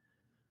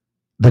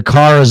 The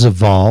car has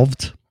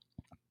evolved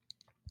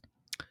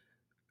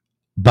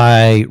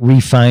by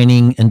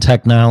refining in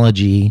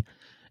technology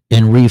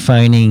and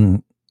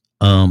refining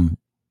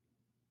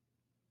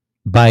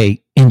by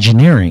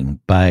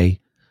engineering, by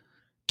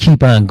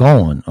keep on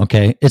going,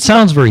 okay? It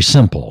sounds very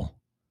simple.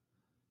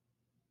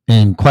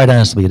 And quite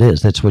honestly, it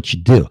is. That's what you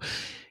do.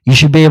 You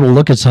should be able to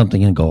look at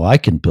something and go, I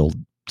can build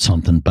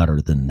something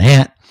better than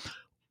that,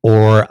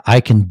 or I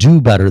can do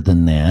better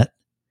than that,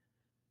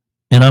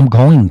 and I'm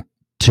going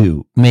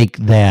to make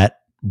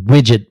that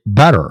widget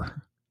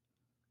better.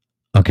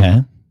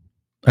 Okay?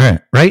 All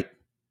right?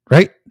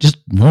 Right? Just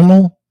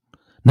normal.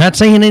 Not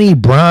saying any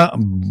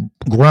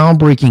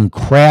groundbreaking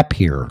crap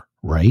here,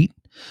 right?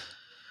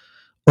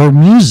 Or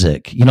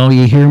music. You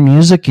hear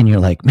music and you're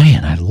like,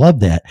 man, I love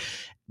that.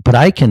 But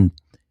I can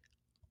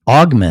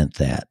augment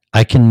that.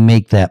 I can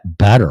make that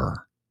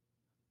better.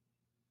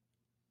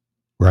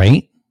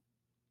 Right?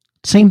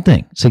 Same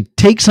thing. So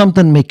take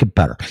something, make it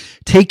better.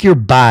 Take your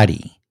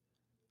body.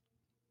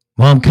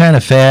 Well, I'm kind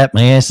of fat.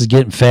 My ass is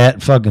getting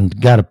fat. Fucking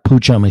got a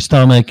pooch on my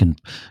stomach,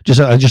 and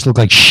I just look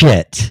like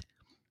shit.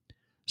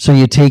 So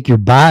you take your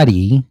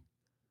body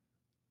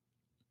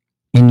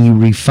and you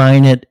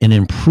refine it and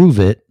improve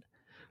it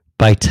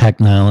by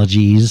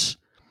technologies,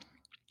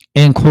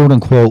 and quote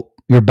unquote,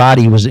 your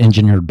body was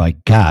engineered by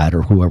God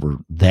or whoever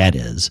that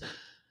is.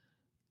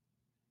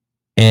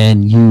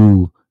 And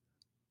you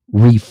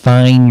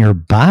refine your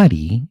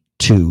body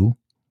to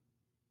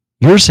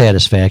your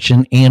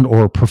satisfaction and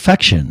or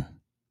perfection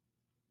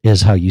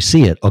is how you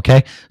see it.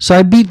 Okay. So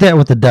I beat that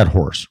with a dead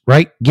horse,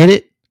 right? Get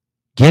it?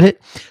 Get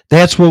it?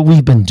 That's what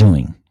we've been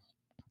doing.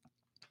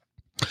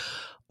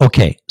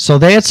 Okay. So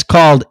that's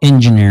called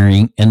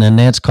engineering. And then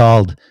that's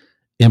called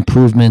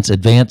improvements,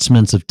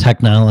 advancements of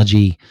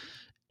technology,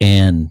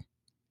 and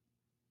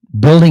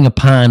building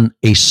upon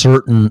a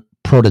certain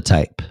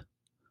prototype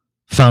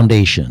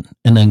foundation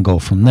and then go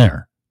from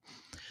there.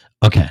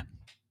 Okay.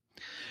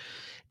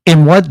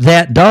 And what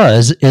that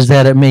does is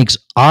that it makes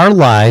our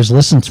lives,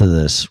 listen to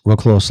this real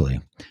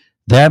closely,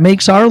 that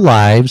makes our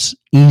lives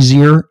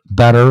easier,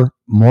 better,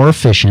 more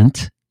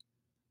efficient.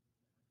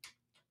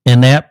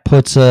 And that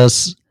puts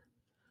us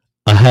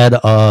ahead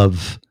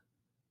of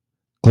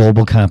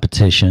global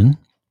competition,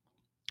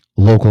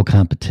 local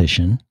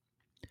competition,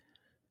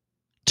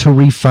 to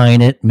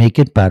refine it, make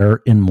it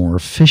better and more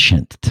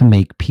efficient, to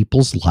make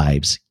people's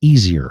lives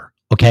easier.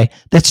 Okay?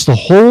 That's the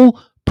whole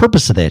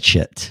purpose of that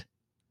shit.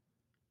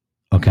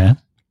 Okay?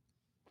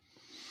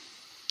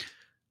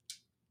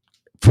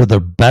 For the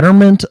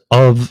betterment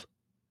of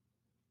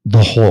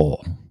the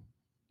whole.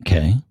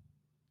 Okay?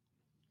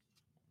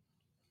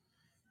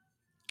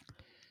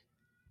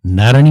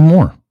 Not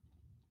anymore.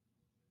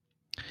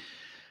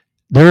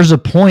 There's a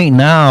point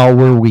now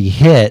where we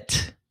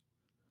hit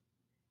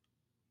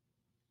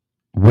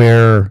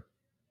where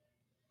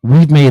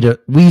we've made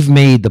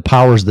the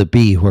powers that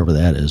be, whoever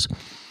that is,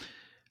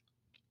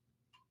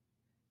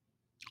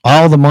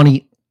 all the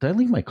money. Did I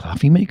leave my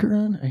coffee maker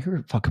on? I heard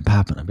it fucking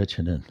popping. I bet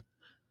you did.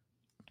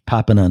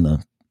 Popping on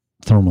the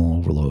thermal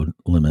overload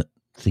limit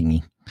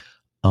thingy.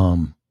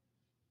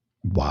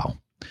 Wow.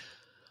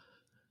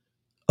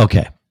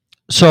 Okay.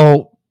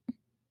 So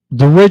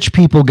the rich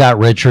people got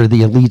richer.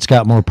 The elites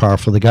got more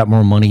powerful. They got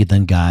more money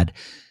than God.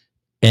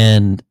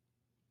 And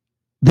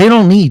they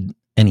don't need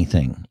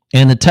anything.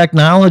 And the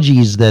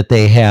technologies that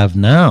they have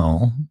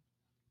now,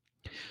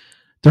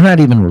 they're not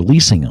even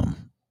releasing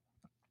them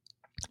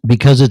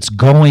because it's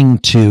going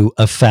to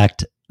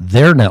affect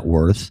their net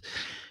worth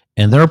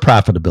and their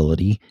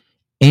profitability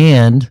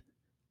and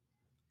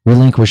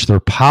relinquish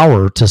their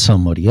power to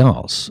somebody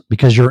else,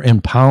 because you're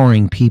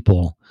empowering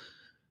people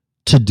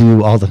to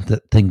do all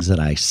the things that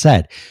I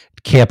said: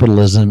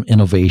 capitalism,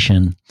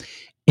 innovation,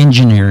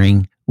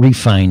 engineering,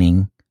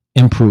 refining,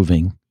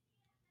 improving.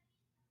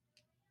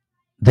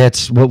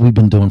 That's what we've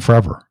been doing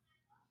forever.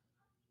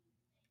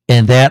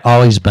 And that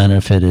always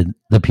benefited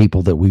the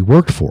people that we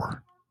worked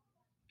for,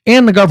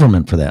 and the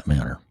government for that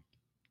matter.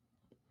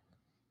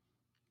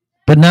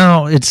 But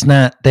now that's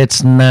not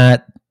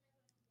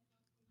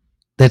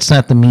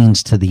the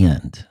means to the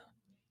end.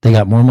 They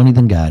got more money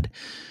than God.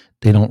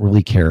 They don't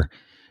really care.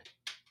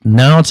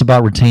 Now it's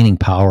about retaining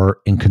power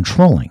and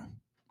controlling.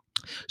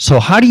 So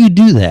how do you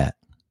do that?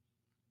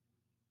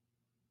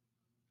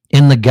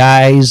 In the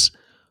guise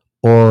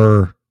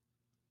or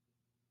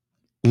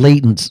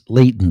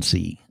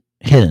latency,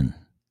 hidden.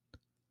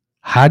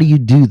 How do you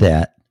do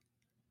that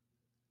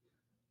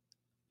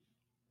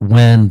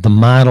when the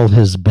model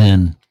has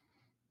been,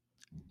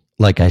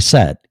 like I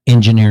said,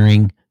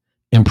 engineering,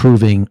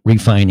 improving,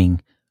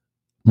 refining,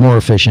 more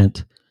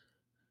efficient,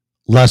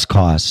 less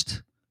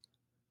cost,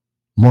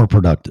 more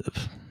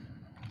productive?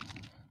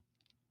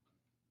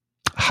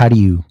 How do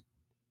you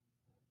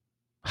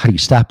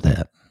stop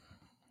that?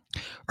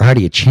 Or how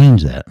do you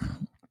change that?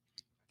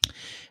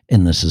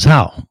 And this is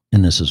how.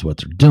 And this is what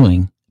they're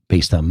doing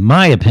based on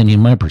my opinion,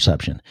 my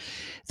perception.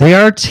 They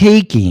are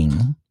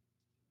taking,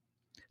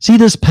 see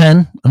this pen?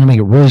 I'm going to make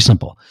it really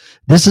simple.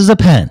 This is a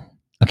pen,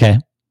 okay?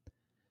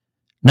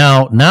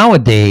 Now,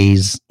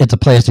 nowadays, it's a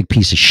plastic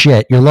piece of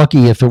shit. You're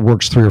lucky if it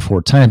works 3 or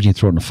 4 times and you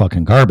throw it in the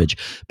fucking garbage.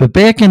 But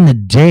back in the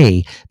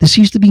day, this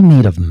used to be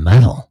made of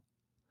metal.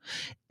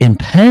 And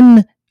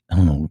pen, I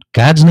don't know,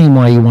 God's name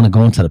why you want to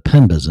go into the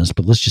pen business,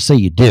 but let's just say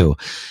you do.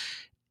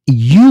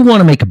 You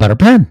want to make a better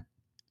pen.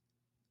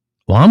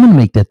 Well, I'm going to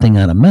make that thing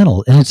out of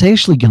metal, and it's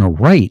actually going to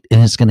write,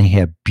 and it's going to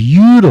have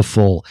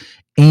beautiful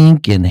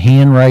ink and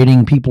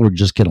handwriting. People are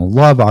just going to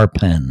love our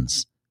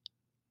pens.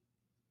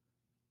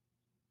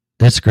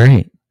 That's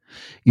great.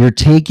 You're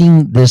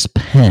taking this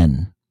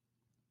pen,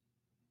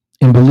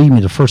 and believe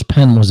me, the first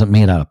pen wasn't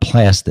made out of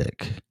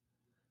plastic.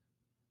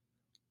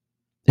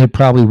 It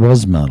probably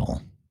was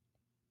metal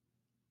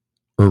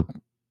or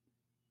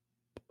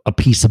a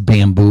piece of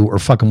bamboo or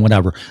fucking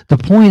whatever. The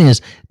point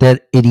is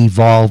that it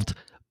evolved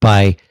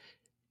by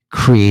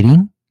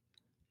creating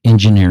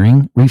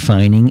engineering,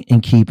 refining,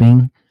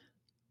 and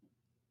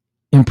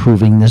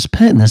improving this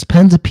pen. This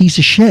pen's a piece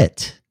of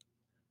shit.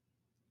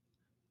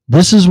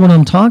 This is what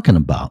I'm talking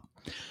about.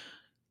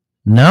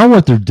 Now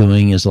what they're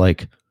doing is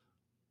like,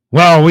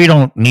 well, we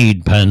don't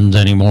need pens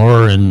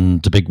anymore, and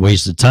it's a big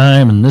waste of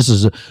time. And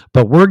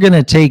but we're going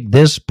to take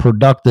this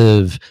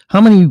productive.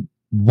 How many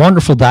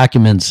wonderful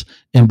documents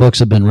and books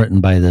have been written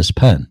by this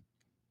pen?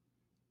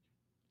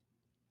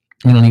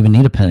 You don't even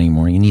need a pen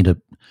anymore. You need a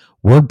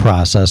word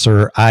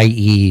processor,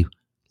 i.e.,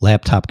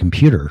 laptop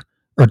computer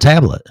or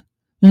tablet.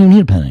 You don't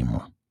need a pen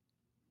anymore.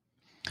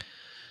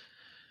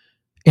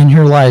 And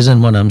here lies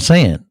in what I'm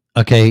saying.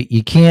 Okay,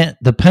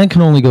 the pen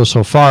can only go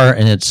so far,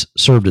 and it's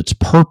served its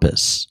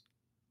purpose.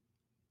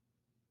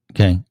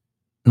 Okay.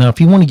 Now,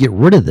 if you want to get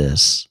rid of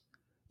this,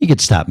 you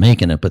could stop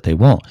making it, but they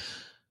won't.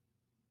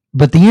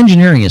 But the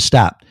engineering is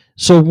stopped.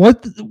 So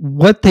what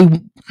they,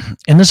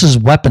 and this is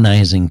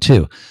weaponizing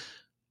too.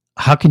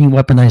 How can you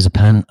weaponize a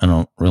pen? I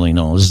don't really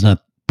know. This is not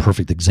a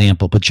perfect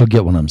example, but you'll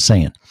get what I'm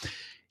saying.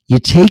 You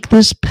take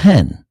this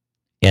pen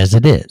as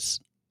it is,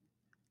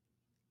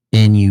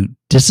 and you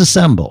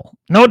disassemble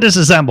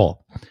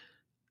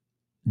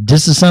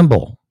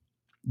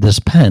this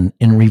pen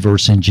and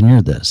reverse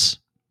engineer this.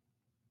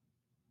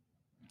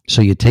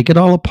 So you take it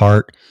all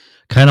apart,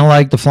 kind of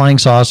like the flying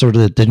saucer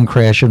that didn't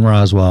crash in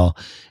Roswell,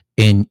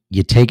 and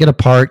you take it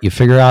apart, you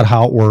figure out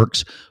how it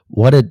works,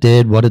 what it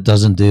did, what it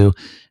doesn't do,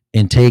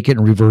 and take it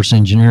and reverse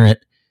engineer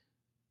it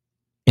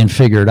and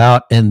figure it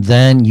out. And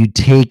then you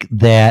take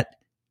that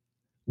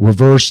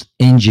reverse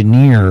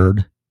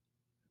engineered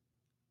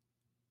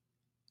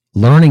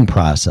learning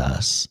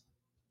process,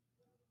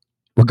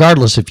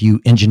 regardless if you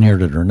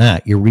engineered it or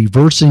not, you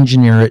reverse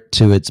engineer it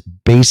to its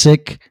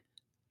basic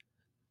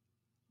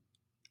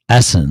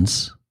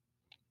essence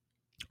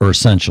or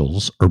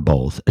essentials or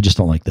both. I just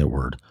don't like that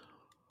word.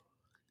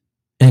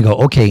 And go,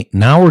 okay,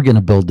 now we're going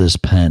to build this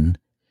pen,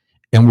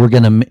 and we're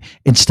going to,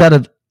 instead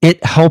of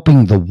it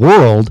helping the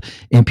world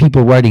and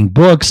people writing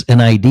books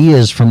and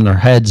ideas from their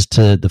heads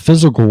to the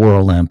physical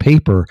world on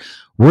paper,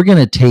 we're going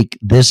to take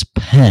this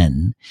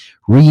pen,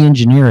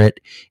 re-engineer it,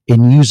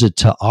 and use it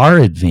to our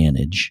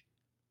advantage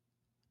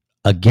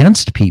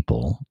against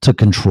people to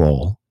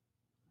control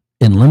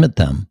and limit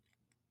them.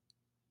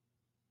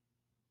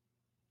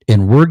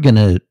 And we're going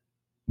to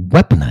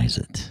weaponize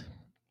it.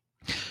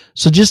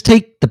 So just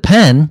take the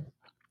pen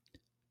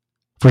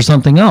for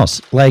something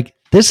else. Like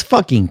this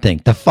fucking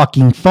thing, the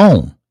fucking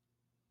phone.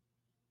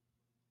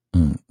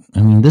 I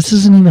mean, this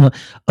isn't even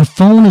a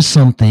phone is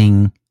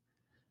something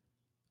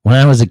when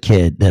I was a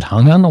kid that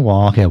hung on the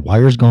wall, had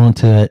wires going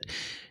to it.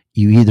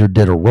 You either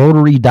did a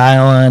rotary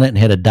dial on it and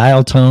had a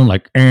dial tone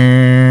like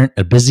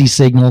a busy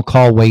signal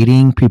call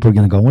waiting. People are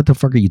going to go, what the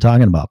fuck are you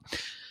talking about?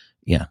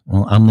 Yeah,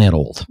 well, I'm that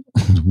old.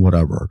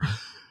 Whatever.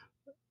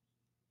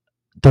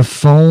 The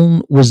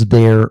phone was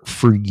there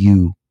for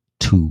you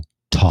to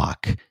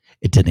talk.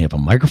 It didn't have a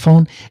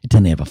microphone. It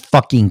didn't have a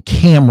fucking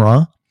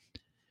camera.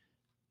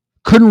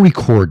 Couldn't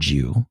record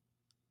you.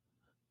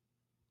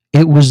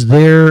 It was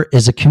there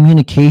as a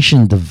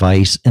communication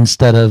device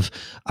instead of,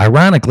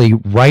 ironically,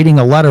 writing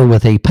a letter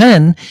with a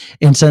pen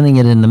and sending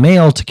it in the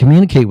mail to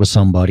communicate with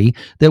somebody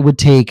that would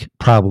take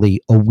probably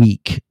a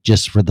week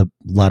just for the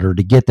letter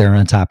to get there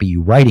on top of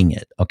you writing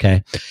it,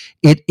 okay?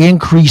 It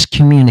increased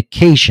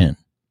communication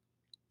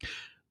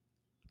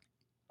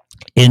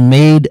and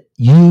made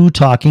you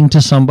talking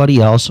to somebody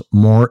else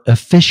more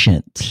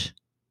efficient.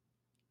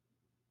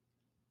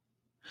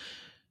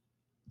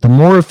 The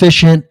more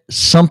efficient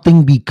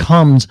something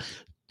becomes,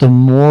 the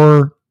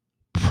more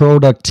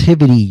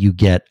productivity you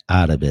get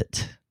out of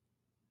it.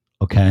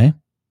 Okay?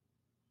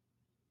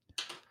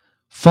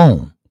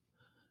 Phone.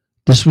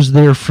 This was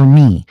there for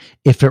me.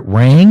 If it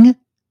rang,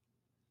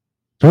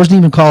 there wasn't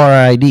even caller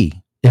ID.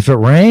 If it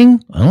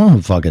rang, I don't know who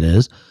the fuck it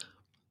is.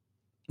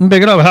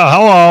 Pick it up.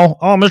 Hello.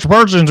 Oh, Mr.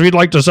 Parsons, we'd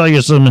like to sell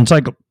you some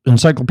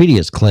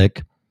encyclopedias.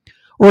 Click.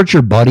 Or it's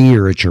your buddy,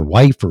 or it's your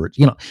wife, or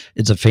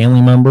it's a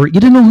family member. You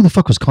didn't know who the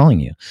fuck was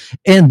calling you.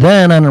 And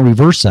then on the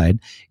reverse side,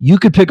 you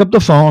could pick up the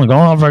phone and go,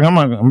 oh,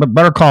 I'm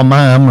better call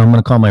mom, or I'm going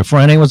to call my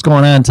friend. Hey, what's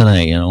going on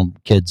tonight?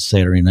 Kids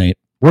Saturday night.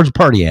 Where's the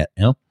party at?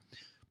 And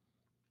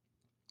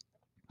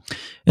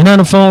then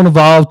the phone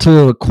evolved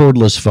to a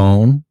cordless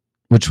phone,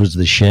 which was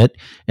the shit.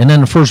 And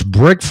then the first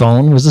brick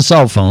phone was the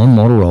cell phone,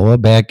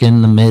 Motorola, back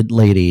in the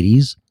late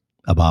 80s,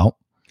 about.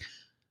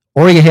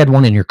 Or you had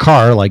one in your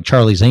car, like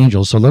Charlie's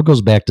Angels. So that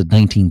goes back to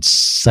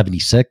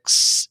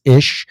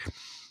 1976-ish,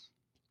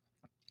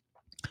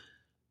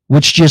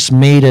 which just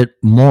made it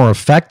more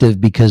effective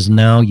because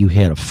now you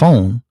had a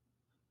phone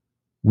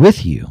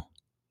with you.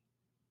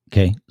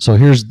 Okay, so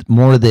here's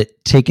more of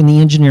that, taking the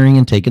engineering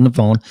and taking the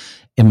phone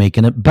and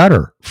making it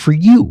better for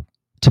you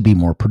to be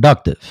more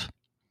productive.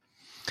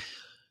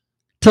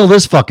 Till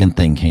this fucking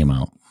thing came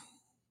out.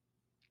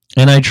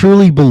 And I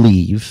truly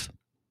believe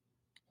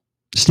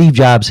Steve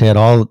Jobs had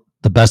all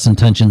the best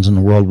intentions in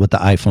the world with the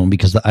iPhone,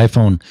 because the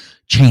iPhone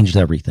changed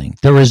everything.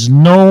 There is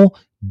no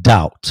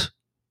doubt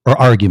or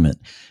argument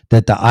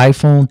that the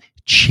iPhone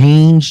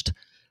changed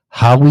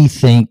how we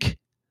think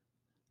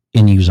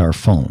and use our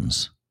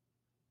phones.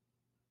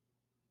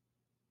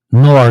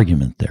 No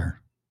argument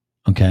there.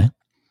 Okay.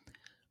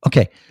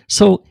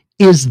 So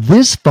is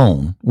this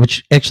phone,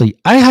 which actually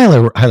I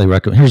highly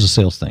recommend. Here's a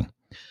sales thing.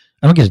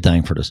 I don't get a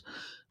dime for this.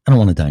 I don't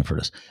want a dime for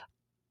this.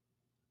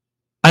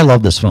 I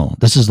love this phone.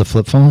 This is the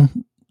flip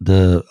phone,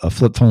 the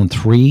flip phone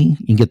 3.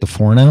 You can get the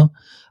 4 now.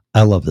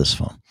 I love this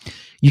phone.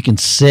 You can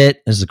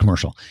sit, this is a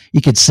commercial.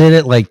 You could sit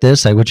it like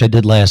this, which I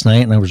did last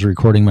night, and I was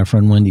recording my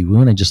friend Wendy Wu,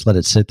 and I just let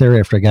it sit there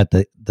after I got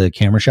the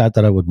camera shot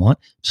that I would want.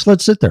 Just let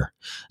it sit there.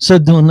 So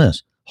doing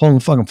this, holding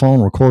the fucking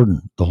phone,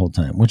 recording the whole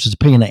time, which is a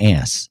pain in the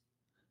ass.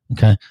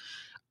 Okay.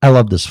 I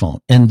love this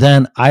phone. And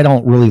then I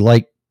don't really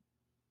like,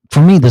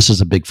 for me, this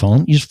is a big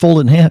phone. You just fold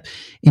it in half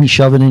and you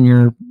shove it in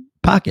your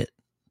pocket.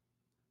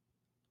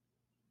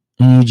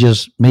 And you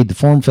just made the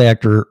form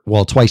factor,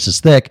 well, twice as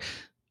thick.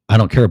 I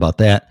don't care about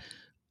that.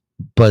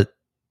 But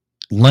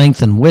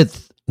length and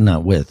width,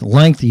 not width,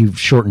 length, you've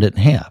shortened it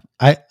in half.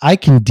 I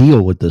can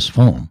deal with this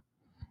phone.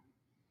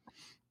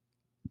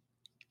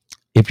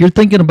 If you're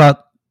thinking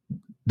about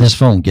this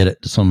phone, get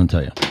it. Someone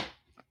tell you.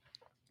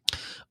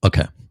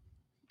 Okay.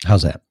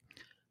 How's that?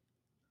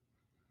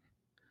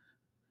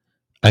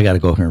 I got to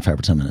go here in 5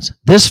 or 10 minutes.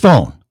 This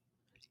phone.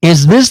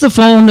 Is this the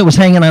phone that was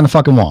hanging on the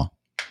fucking wall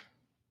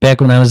back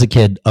when I was a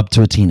kid up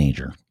to a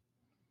teenager?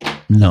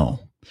 No.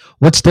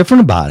 What's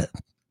different about it?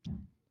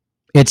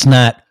 It's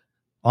not,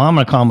 I'm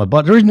going to call my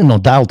butt. There isn't no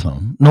dial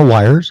tone, no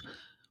wires.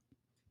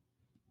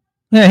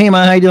 Yeah, hey,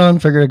 man, how you doing?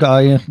 Figured I'd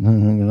call you.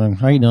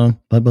 How you doing?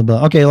 Blah, blah,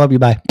 blah. Okay, love you.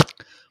 Bye.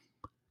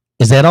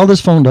 Is that all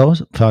this phone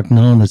does? Fuck,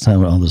 no, that's not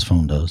what all this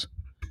phone does.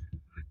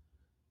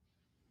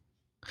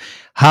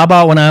 How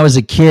about when I was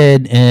a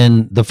kid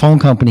and the phone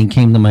company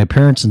came to my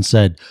parents and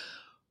said,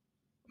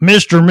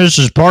 Mr. and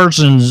Mrs.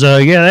 Parsons,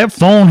 that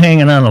phone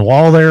hanging on the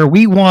wall there,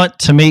 we want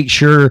to make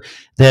sure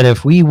that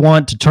if we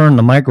want to turn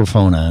the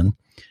microphone on,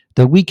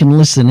 that we can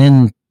listen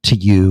in to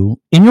you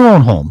in your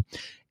own home.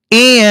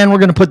 And we're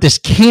going to put this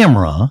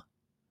camera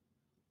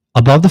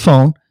above the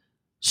phone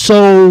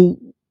so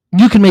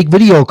you can make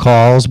video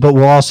calls, but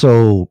we'll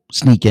also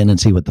sneak in and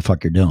see what the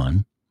fuck you're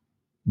doing.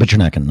 But you're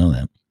not going to know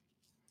that.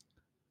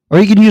 Or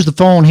you can use the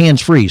phone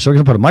hands-free. So we're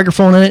going to put a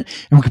microphone in it,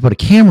 and we're going to put a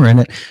camera in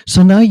it.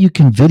 So now you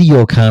can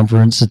video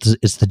conference.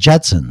 It's the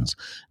Jetsons.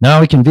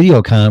 Now we can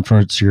video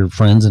conference your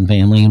friends and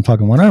family and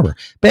fucking whatever.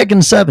 Back in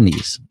the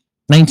 70s,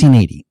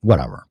 1980,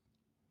 whatever.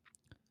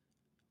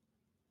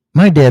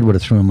 My dad would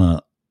have threw him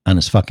on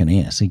his fucking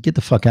ass. He'd get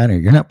the fuck out of here.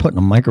 You're not putting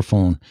a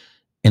microphone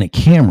and a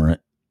camera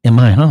in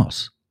my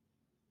house.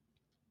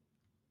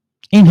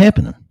 Ain't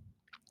happening.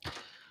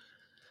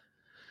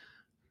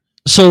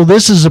 So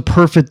this is a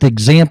perfect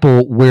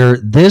example where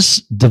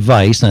this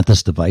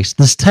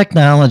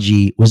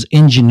technology was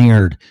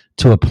engineered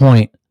to a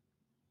point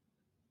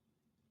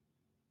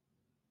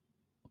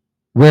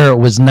where it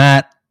was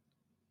not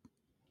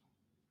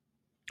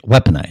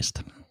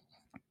weaponized.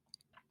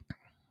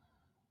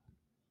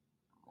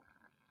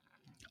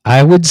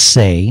 I would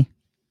say,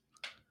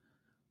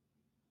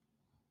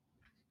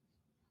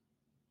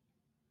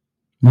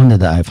 when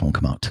did the iPhone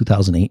come out?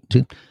 2008?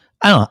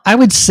 I don't know. I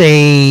would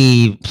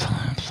say,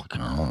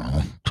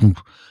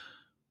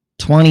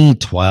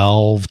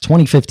 2012,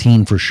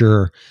 2015 for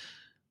sure.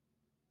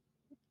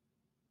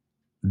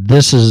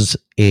 This is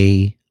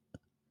and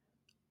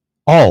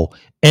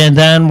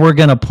then we're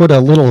going to put a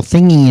little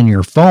thingy in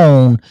your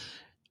phone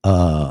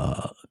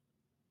because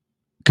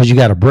you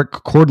got a brick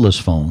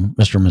cordless phone,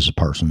 Mr. and Mrs.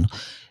 Parsons,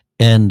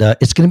 and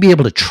it's going to be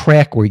able to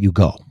track where you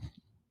go.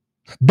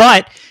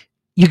 But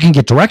you can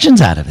get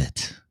directions out of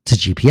it to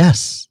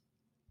GPS.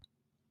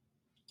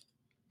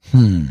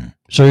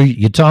 So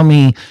you tell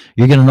me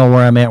you're going to know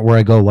where I'm at, where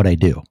I go, what I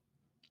do.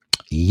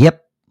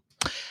 Yep.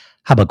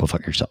 How about go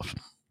fuck yourself?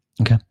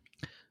 Okay.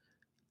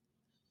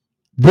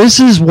 This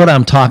is what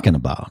I'm talking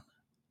about.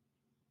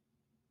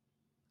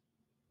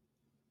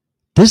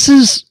 This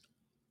is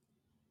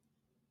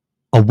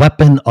a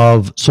weapon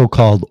of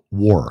so-called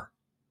war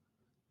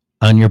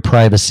on your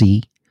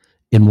privacy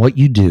in what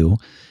you do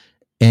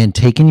and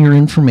taking your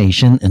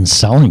information and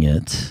selling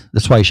it.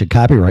 That's why you should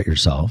copyright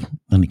yourself.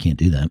 And you can't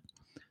do that.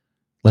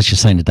 Unless you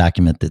sign a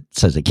document that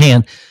says it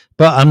can.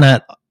 But I'm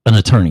not an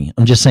attorney.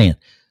 I'm just saying.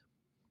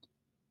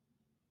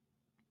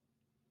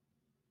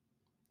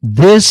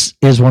 This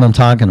is what I'm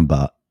talking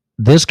about.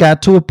 This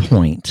got to a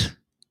point,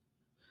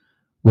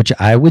 which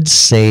I would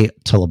say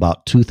till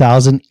about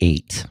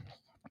 2008.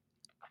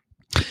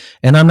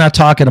 And I'm not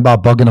talking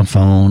about bugging a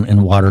phone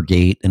and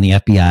Watergate and the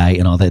FBI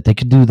and all that. They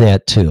could do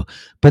that too.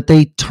 But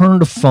they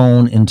turned a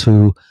phone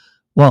into,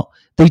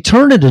 they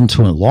turned it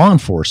into a law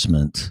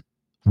enforcement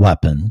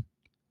weapon.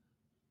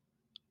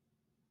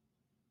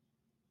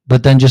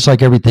 But then just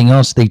like everything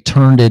else, they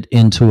turned it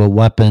into a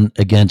weapon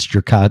against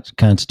your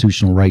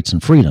constitutional rights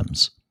and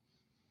freedoms.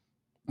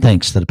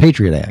 Thanks to the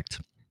Patriot Act.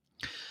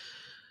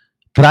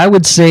 But I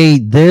would say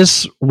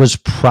this was,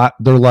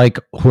 they're like,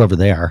 whoever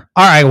they are.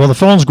 All right, well, the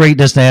phone's great,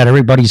 this, that.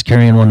 Everybody's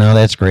carrying one now.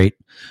 That's great.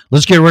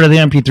 Let's get rid of the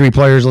MP3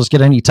 players. Let's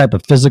get any type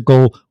of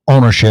physical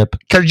ownership.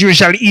 Because you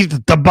shall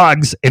eat the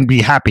bugs and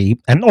be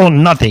happy and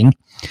own nothing.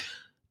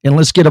 and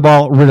let's get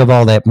rid of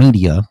all that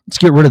media. Let's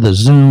get rid of the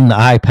Zoom, the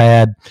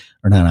iPad,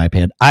 or not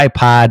iPad,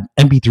 iPod,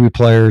 MP3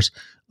 players,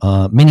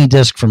 mini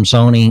disc from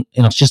Sony.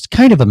 It's just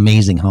kind of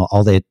amazing how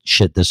all that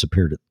shit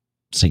disappeared at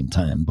the same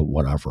time, but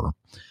whatever.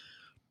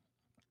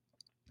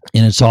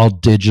 And it's all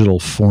digital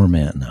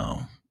format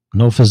now.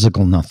 No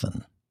physical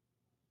nothing.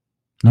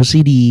 No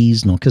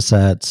CDs, no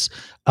cassettes.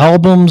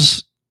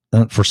 Albums,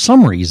 for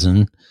some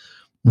reason,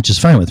 which is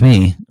fine with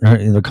me,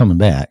 they're coming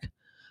back.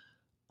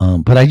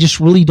 But I just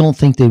really don't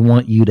think they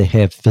want you to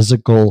have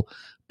physical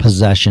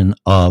possession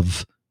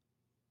of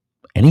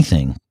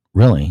anything,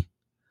 really.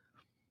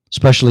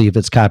 Especially if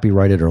it's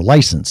copyrighted or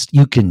licensed.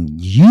 You can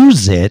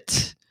use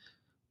it,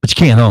 but you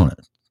can't own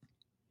it.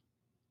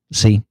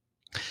 See?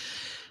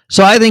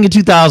 So I think in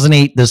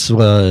 2008, this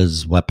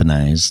was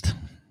weaponized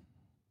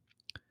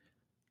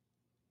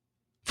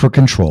for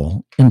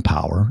control and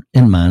power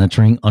and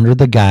monitoring under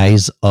the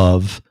guise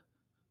of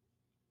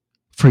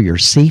for your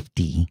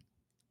safety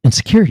and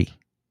security.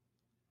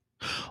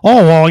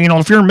 Oh, well,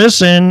 if you're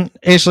missing,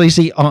 actually,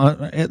 see,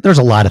 there's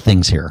a lot of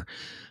things here.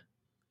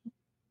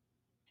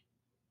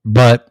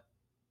 But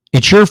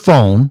it's your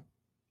phone.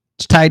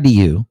 It's tied to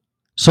you.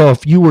 So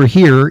if you were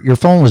here, your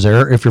phone was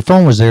there. If your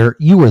phone was there,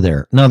 you were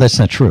there. No, that's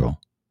not true.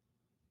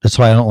 That's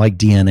why I don't like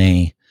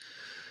DNA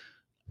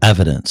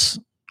evidence.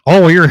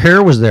 Oh, well, your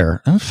hair was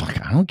there. Oh, fuck,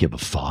 I don't give a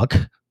fuck.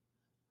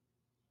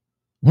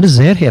 What does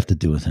that have to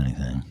do with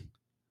anything?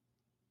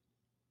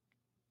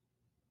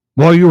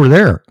 Well, you were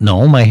there.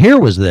 No, my hair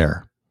was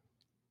there.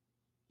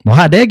 Well,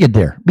 how'd that get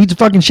there? Beats the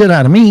fucking shit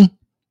out of me.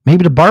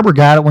 Maybe the barber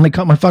got it when they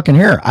cut my fucking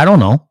hair. I don't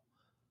know.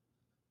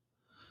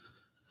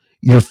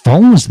 Your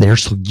phone was there,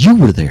 so you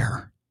were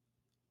there.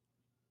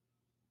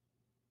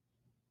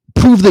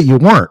 Prove that you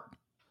weren't.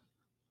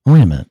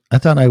 Wait a minute. I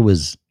thought I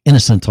was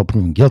innocent until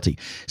proven guilty.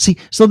 See,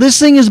 so this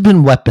thing has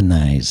been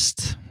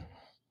weaponized.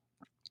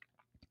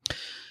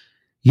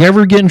 You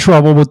ever get in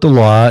trouble with the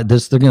law?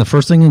 The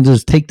first thing to do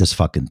is take this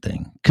fucking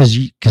thing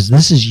because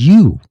this is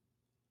you.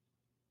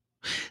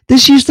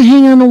 This used to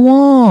hang on the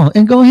wall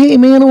and go, hey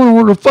man, I want to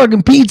order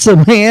fucking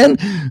pizza, man.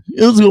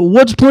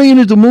 What's playing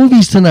at the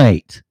movies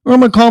tonight? Or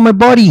I'm gonna call my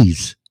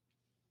buddies.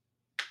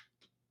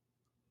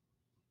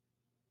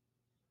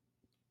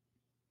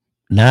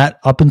 Not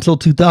up until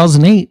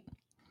 2008.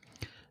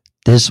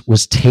 This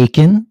was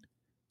taken,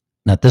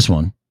 not this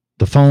one,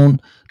 the phone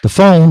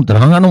that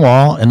hung on the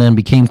wall and then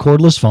became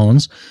cordless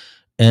phones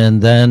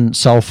and then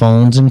cell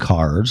phones and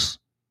cars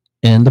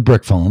and the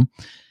brick phone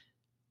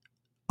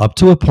up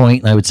to a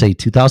point, and I would say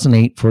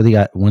 2008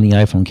 when the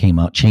iPhone came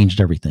out, changed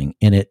everything.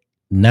 And it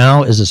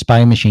now is a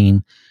spy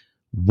machine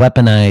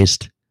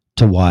weaponized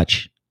to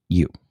watch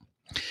you.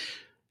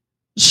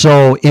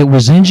 So it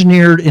was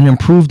engineered and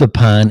improved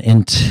upon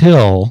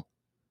until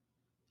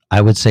I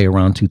would say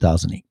around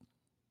 2008.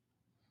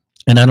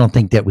 And I don't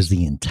think that was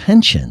the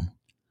intention.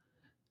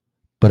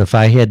 But if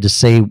I had to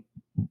say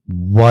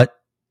what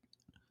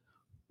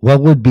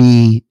would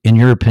be, in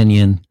your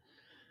opinion,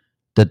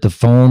 that the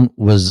phone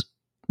was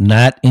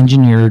not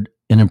engineered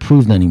and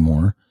improved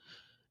anymore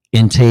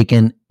and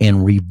taken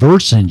and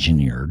reverse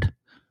engineered.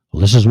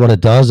 Well, this is what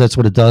it does. That's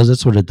what it does.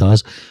 That's what it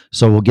does.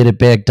 So we'll get it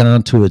back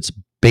down to its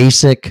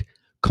basic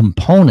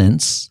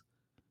components,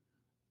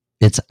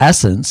 its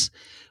essence.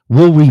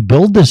 We'll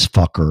rebuild this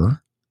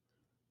fucker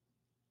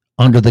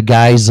under the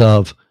guise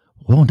of,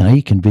 well, now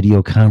you can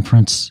video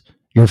conference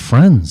your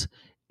friends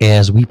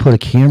as we put a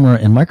camera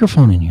and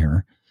microphone in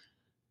here,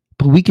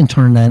 but we can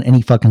turn it on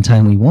any fucking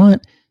time we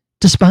want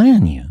to spy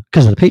on you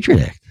because of the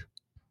Patriot Act.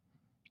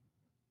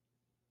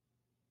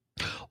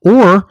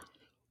 Or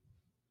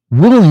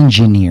we'll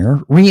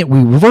engineer, we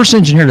reverse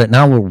engineered it,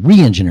 now we'll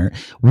re-engineer it.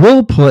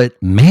 We'll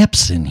put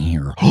maps in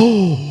here.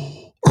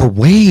 Or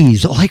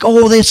ways. Like,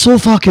 oh, that's so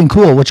fucking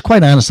cool. Which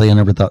quite honestly, I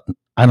never thought,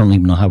 I don't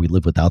even know how we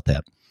live without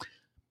that.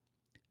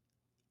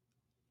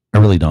 I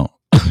really don't.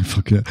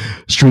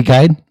 Street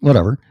guide,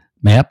 whatever,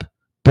 map.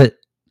 But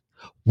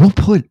we'll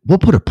put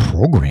a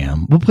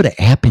program, we'll put an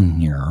app in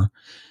here.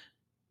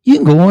 You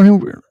can go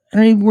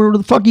anywhere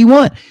the fuck you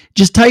want.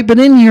 Just type it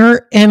in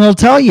here and it'll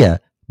tell you.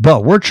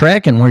 But we're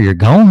tracking where you're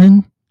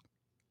going.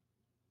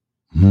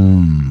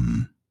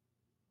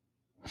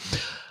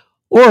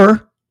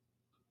 Or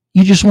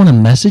you just want to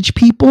message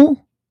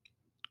people?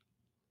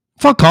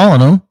 Fuck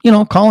calling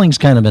them. Calling's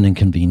kind of an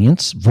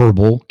inconvenience,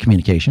 verbal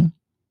communication.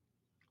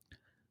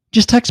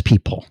 Just text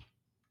people.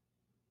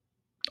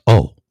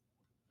 Oh.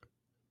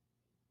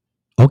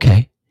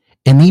 Okay.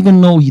 And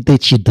even though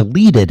that you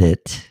deleted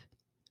it,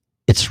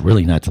 it's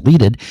really not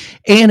deleted.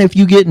 And if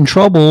you get in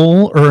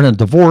trouble or in a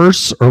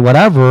divorce or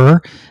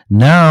whatever,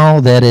 now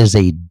that is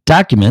a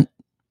document,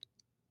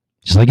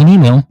 just like an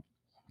email.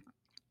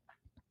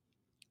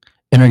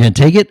 And they're going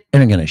to take it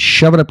and they're going to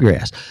shove it up your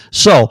ass.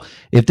 So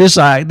if this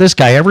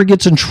guy ever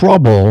gets in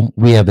trouble,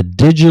 we have a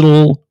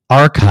digital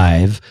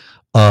archive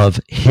of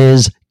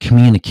his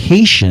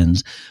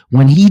communications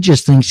when he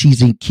just thinks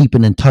he's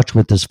keeping in touch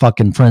with his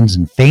fucking friends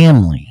and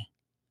family.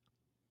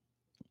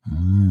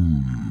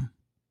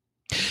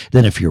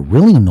 Then if you're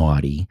really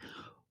naughty,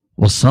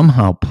 we'll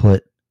somehow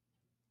put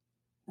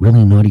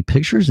really naughty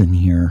pictures in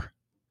here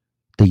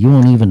that you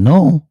won't even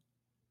know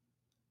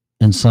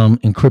in some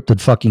encrypted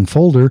fucking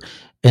folder.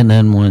 And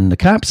then when the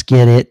cops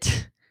get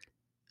it,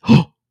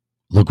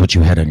 look what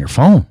you had on your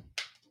phone.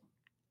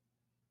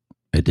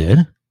 It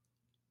did.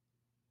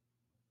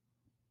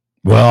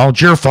 Well,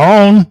 it's your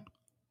phone.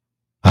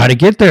 How'd it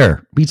get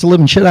there? Beats the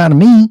living shit out of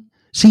me.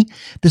 See,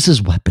 this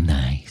is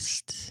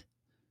weaponized.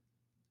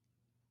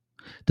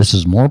 This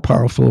is more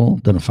powerful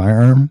than a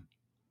firearm,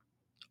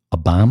 a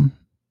bomb,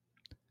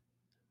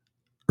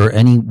 or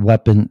any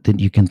weapon that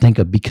you can think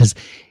of, because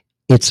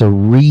it's a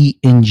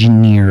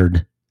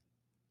re-engineered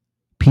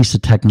piece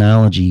of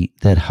technology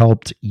that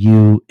helped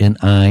you and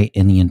I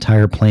and the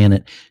entire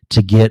planet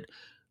to get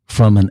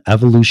from an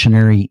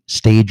evolutionary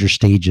stage or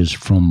stages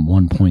from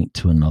one point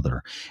to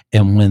another.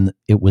 And when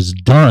it was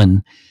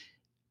done,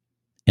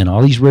 and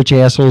all these rich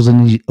assholes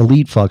and these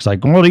elite fucks like,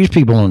 oh, these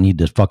people don't need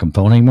this fucking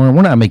phone anymore.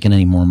 We're not making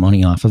any more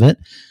money off of it.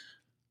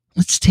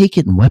 Let's take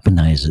it and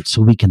weaponize it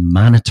so we can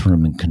monitor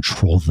them and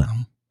control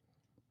them.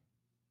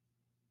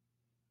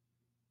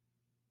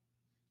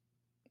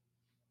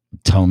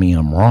 Tell me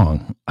I'm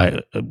wrong.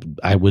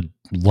 I would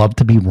love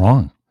to be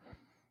wrong.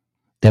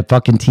 That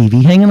fucking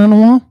TV hanging on the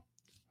wall?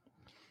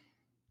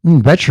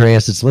 Bet your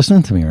ass it's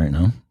listening to me right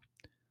now.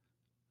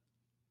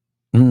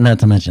 Not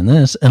to mention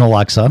this. And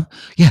Alexa,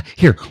 yeah,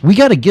 here, we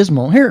got a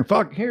gizmo. Here,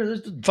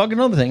 this is fucking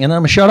other thing. And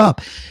I'm going to shut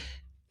up.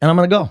 And I'm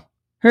going to go.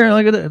 Here,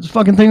 look at this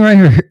fucking thing right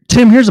here.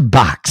 Tim, here's a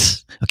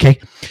box. Okay.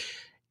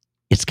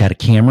 It's got a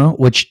camera,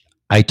 which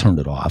I turned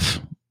it off.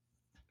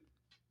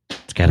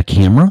 It's got a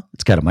camera.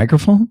 It's got a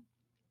microphone.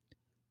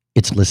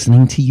 It's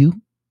listening to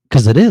you.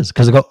 Because it is.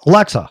 Because I go,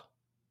 Alexa.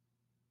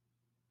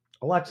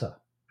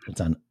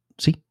 It's on.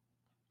 See?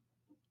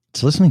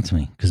 It's listening to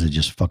me because it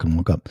just fucking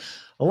woke up.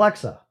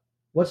 Alexa,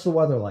 what's the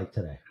weather like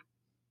today?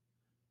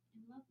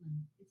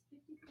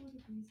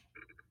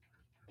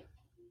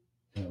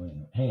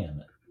 Hang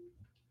on.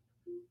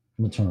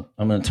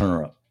 I'm going to turn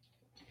her up.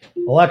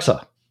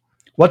 Alexa,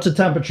 what's the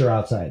temperature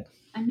outside?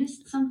 I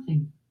missed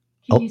something.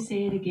 Can you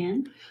say it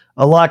again?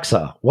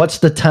 Alexa, what's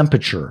the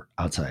temperature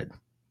outside?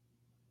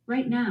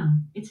 Right now,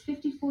 it's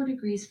 54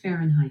 degrees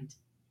Fahrenheit.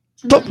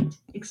 Tonight,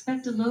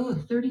 expect a low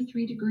of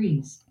 33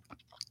 degrees.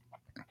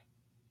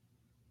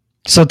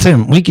 So,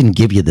 Tim, we can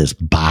give you this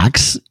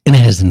box, and it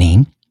has a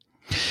name,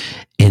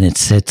 and it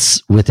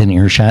sits within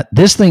earshot.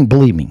 This thing,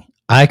 believe me,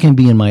 I can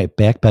be in my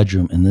back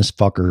bedroom, and this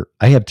fucker,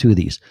 I have two of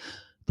these.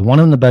 The one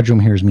in the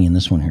bedroom hears me, and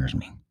this one hears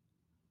me.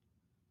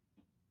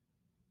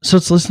 So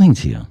it's listening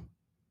to you,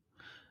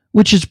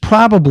 which is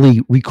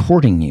probably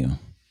recording you.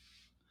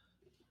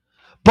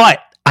 But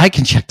I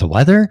can check the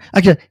weather. I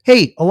can,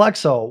 hey,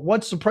 Alexa,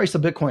 what's the price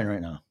of Bitcoin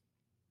right now?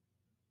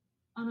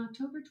 On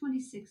October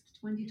 26th,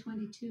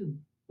 2022,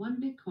 one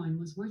Bitcoin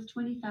was worth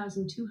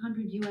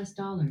 $20,200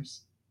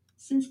 US.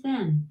 Since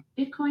then,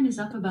 Bitcoin is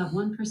up about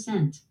 1%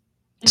 and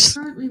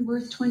currently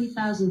worth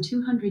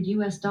 $20,200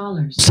 US.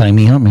 Sign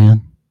me up,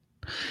 man.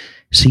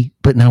 See,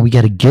 but now we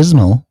got a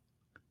gizmo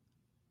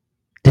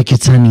that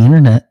gets on the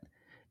internet,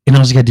 and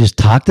all you got to do is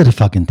talk to the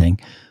fucking thing.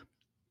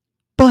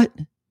 But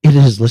it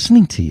is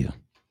listening to you.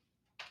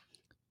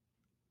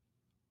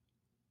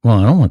 Well,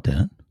 I don't want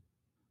that.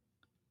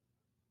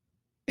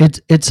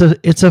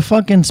 It's a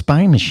fucking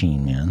spy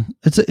machine, man.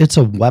 It's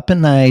a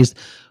weaponized.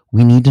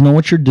 We need to know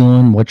what you're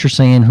doing, what you're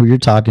saying, who you're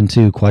talking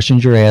to,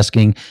 questions you're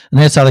asking, and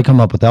that's how they come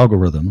up with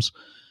algorithms,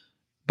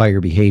 by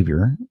your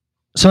behavior.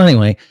 So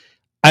anyway,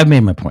 I've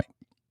made my point.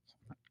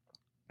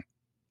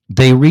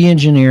 They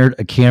re-engineered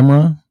a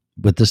camera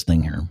with this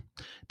thing here.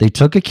 They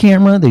took a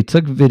camera, they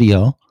took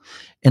video,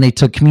 and they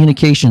took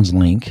communications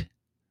link,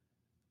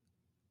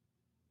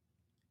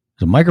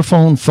 the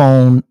microphone,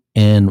 phone,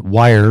 and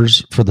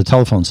wires for the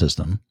telephone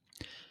system.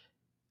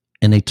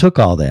 And they took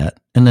all that,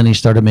 and then they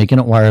started making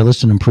it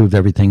wireless and improved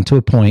everything to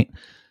a point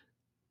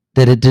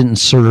that it didn't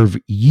serve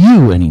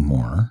you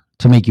anymore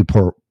to make you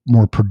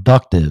more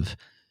productive.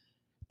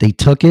 They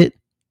took it,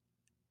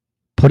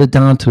 put it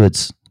down to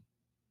its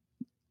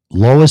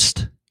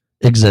lowest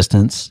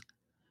existence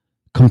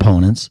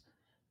components,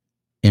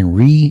 and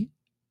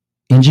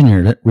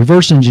re-engineered it,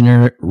 reverse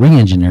engineered it,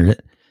 re-engineered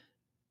it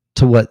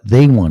to what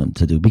they want them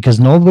to do, because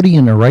nobody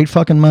in their right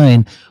fucking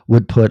mind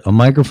would put a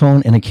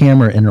microphone and a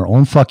camera in their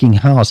own fucking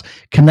house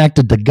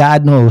connected to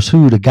God knows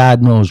who, to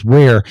God knows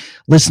where,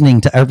 listening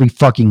to every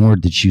fucking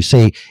word that you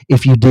say.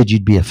 If you did,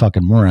 you'd be a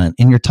fucking moron.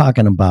 And you're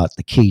talking about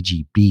the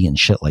KGB and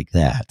shit like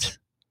that.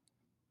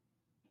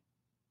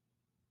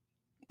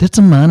 That's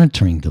a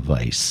monitoring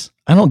device.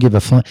 I don't give a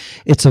fuck.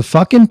 It's a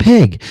fucking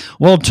pig.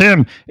 Well,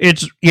 Tim,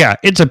 it's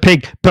a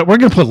pig, but we're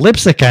going to put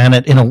lipstick on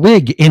it in a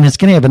wig, and it's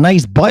going to have a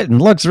nice butt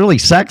and looks really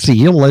sexy.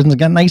 It's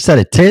got a nice set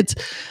of tits.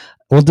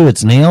 We'll do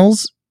its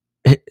nails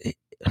to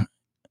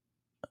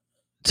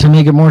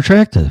make it more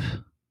attractive.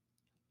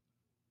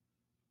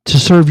 To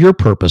serve your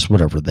purpose,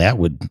 whatever that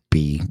would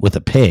be with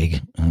a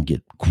pig. I'll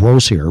get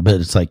gross here, but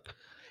it's like,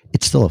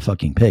 it's still a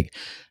fucking pig.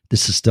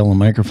 This is still a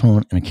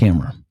microphone and a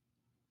camera.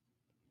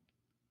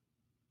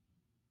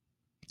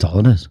 That's all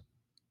it is.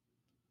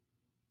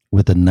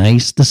 with a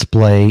nice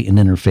display and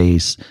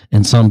interface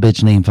and some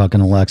bitch named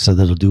fucking Alexa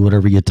that'll do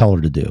whatever you tell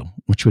her to do,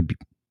 which would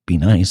be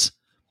nice.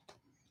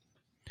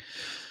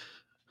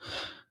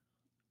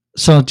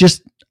 So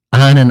just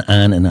on and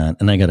on and on.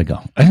 And I got to go.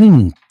 I didn't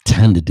even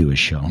intend to do a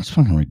show. It's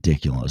fucking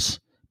ridiculous.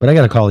 But I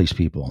got to call these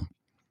people.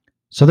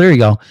 So there you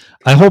go.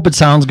 I hope it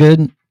sounds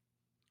good.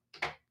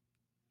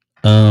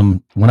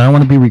 When I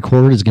want to be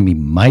recorded is going to be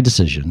my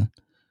decision.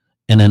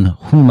 And then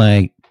whom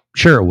I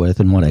share it with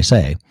and what I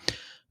say.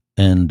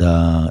 And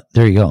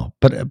there you go.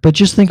 But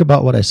just think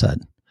about what I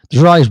said.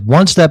 There's always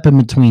one step in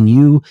between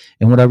you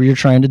and whatever you're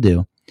trying to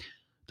do.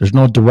 There's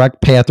no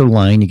direct path or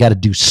line. You got to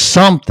do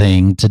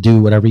something to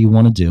do whatever you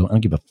want to do. I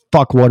don't give a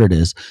fuck what it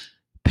is.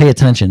 Pay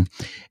attention.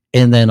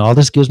 And then all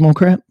this gizmo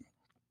crap,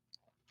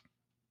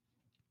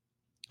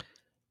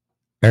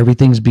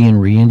 everything's being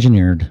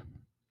re-engineered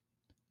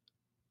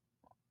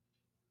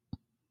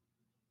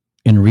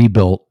and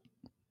rebuilt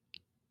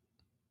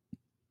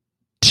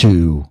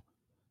to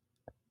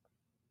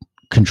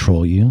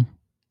control you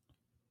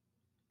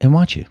and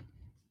watch you.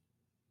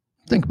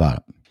 Think about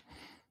it.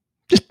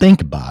 Just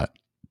think about it.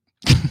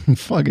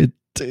 Fuck it.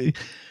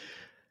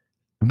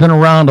 I've been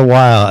around a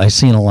while. I've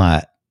seen a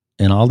lot.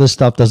 And all this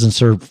stuff doesn't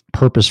serve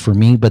purpose for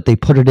me, but they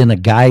put it in a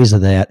guise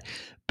of that.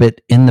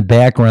 But in the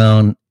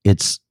background,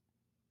 it's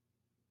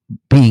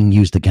being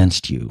used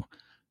against you.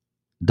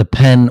 The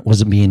pen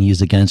wasn't being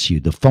used against you.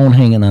 The phone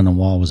hanging on the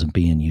wall wasn't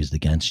being used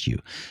against you.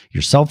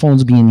 Your cell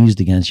phone's being used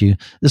against you.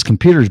 This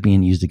computer's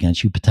being used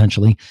against you,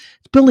 potentially.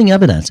 It's building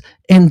evidence.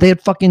 And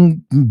that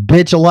fucking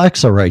bitch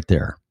Alexa right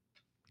there.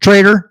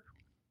 Traitor.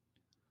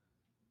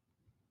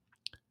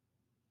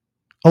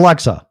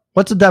 Alexa,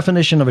 what's the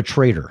definition of a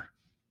traitor?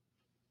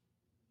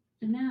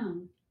 The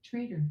noun,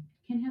 traitor,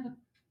 can have a...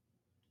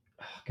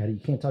 Oh, God, you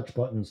can't touch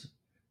buttons.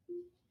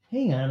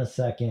 Hang on a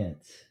second.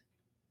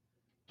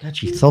 God,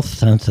 she's so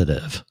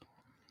sensitive.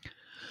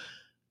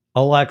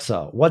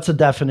 Alexa, what's the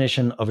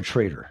definition of a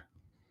traitor?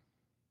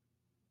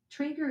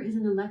 Traeger is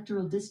an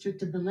electoral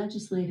district of the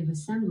Legislative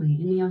Assembly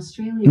in the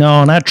Australian...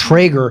 No, not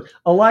Traeger.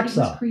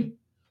 Alexa,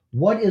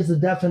 what is the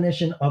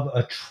definition of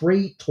a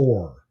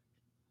traitor?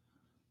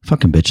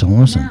 Fucking bitch, don't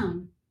listen.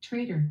 Noun,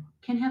 traitor,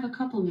 can have a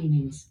couple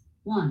meanings.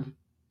 1.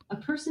 A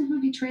person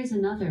who betrays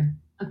another,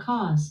 a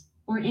cause,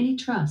 or any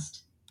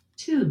trust.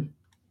 2.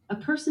 A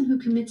person who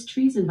commits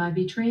treason by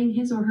betraying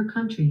his or her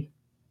country.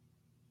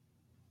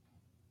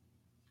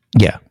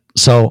 Yeah,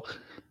 so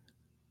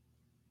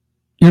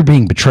you're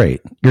being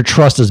betrayed. Your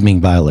trust is being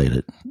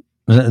violated.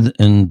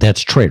 And that's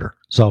traitor.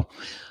 So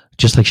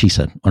just like she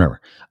said, whatever.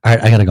 All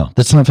right, I got to go.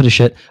 That's enough for the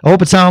shit. I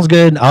hope it sounds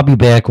good. I'll be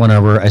back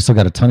whenever. I still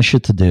got a ton of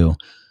shit to do.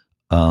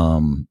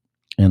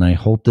 And I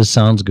hope this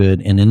sounds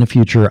good. And in the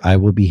future, I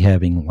will be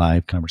having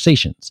live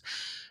conversations,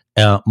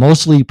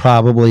 mostly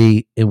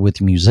probably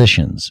with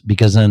musicians,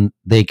 because then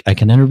I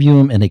can interview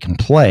them and they can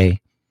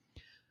play,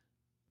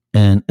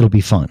 and it'll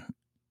be fun.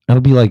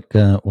 It'll be like,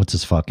 what's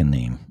his fucking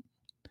name?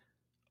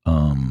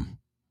 Oh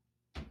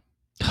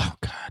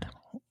God,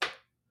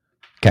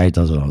 guy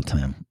does it all the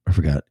time. I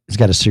forgot. He's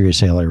got a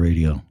Sirius Ally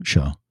radio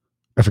show.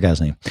 I forgot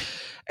his name.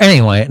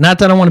 Anyway, not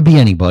that I want to be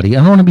anybody. I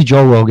don't want to be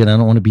Joe Rogan. I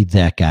don't want to be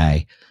that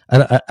guy.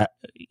 I've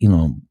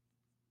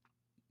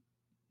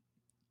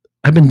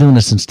been doing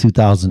this since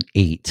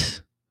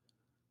 2008.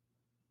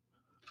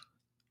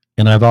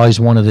 And I've always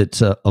wanted it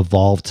to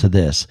evolve to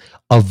this.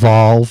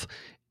 Evolve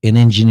and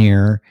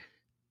engineer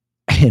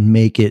and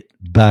make it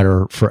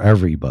better for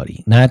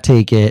everybody. Not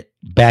take it,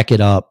 back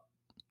it up,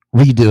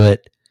 redo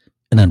it,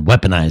 and then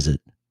weaponize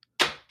it.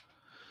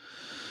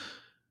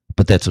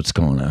 But that's what's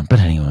going on. But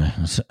anyway,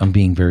 I'm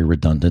being very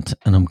redundant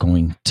and I'm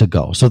going to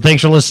go. So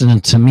thanks for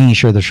listening to me.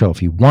 Share the show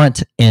if you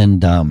want.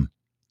 And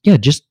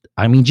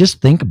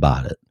just think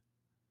about it.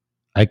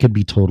 I could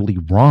be totally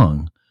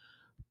wrong,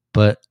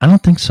 but I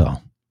don't think so.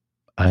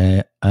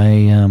 I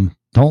don't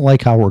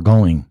like how we're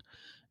going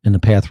in the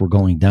path we're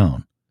going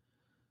down.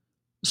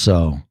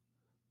 So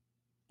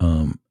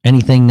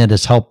anything that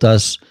has helped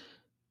us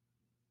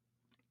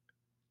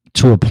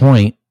to a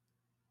point,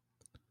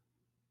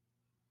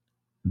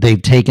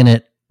 they've taken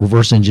it,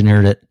 reverse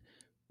engineered it,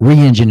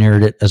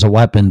 re-engineered it as a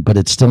weapon, but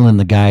it's still in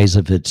the guise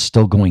of it's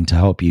still going to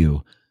help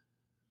you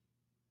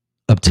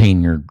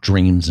obtain your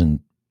dreams and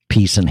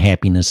peace and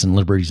happiness and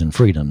liberties and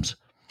freedoms.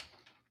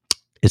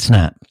 It's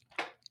not.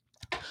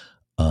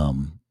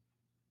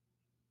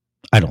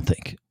 I don't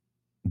think,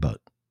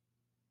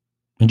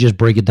 and just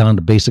break it down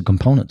to basic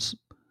components.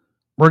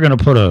 We're going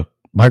to put a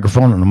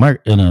microphone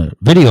and a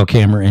video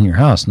camera in your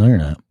house. No, you're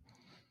not.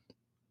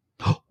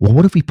 Well,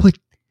 what if you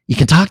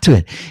can talk to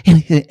it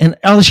and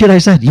all the shit I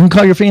said, you can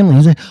call your family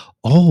and say,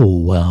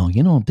 oh, well,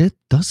 that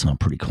does sound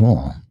pretty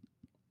cool.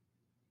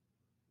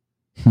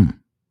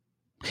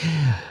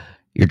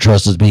 Your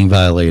trust is being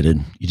violated.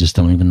 You just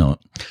don't even know it.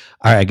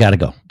 All right, I got to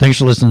go. Thanks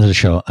for listening to the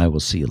show. I will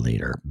see you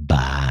later.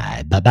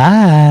 Bye.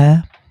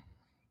 Bye-bye.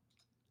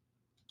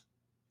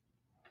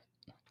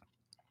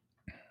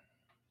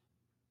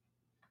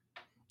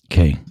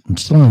 Okay, I'm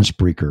still on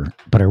Spreaker,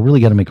 but I really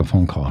got to make a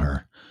phone call to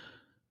her.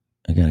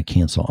 I got to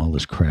cancel all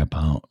this crap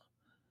out.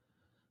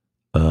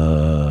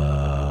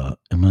 Where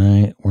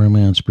am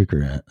I on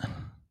Spreaker at?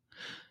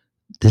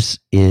 This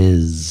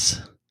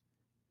is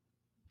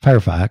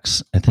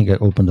Firefox. I think I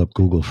opened up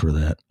Google for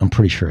that. I'm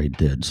pretty sure I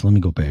did. So let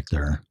me go back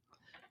there.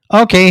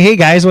 Okay, hey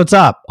guys, what's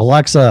up?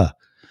 Alexa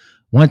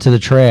went to the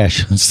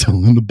trash and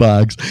still in the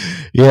box.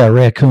 Yeah,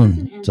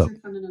 raccoon. What's up?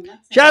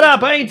 Shut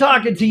up! I ain't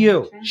talking to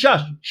you.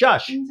 Shush,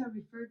 shush.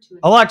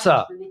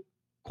 Alexa,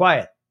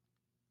 quiet.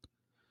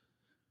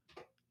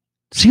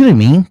 See what I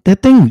mean?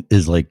 That thing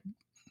is like,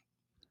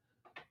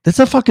 that's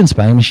a fucking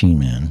spy machine,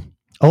 man.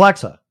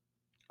 Alexa,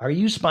 are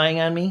you spying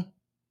on me?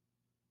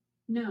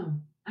 No,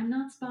 I'm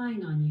not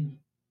spying on you.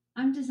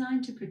 I'm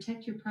designed to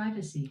protect your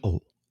privacy.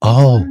 Oh.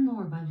 Learn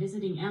more by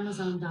visiting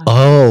Amazon.com.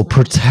 Oh,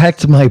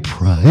 protect my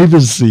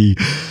privacy.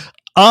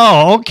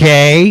 Oh,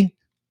 okay.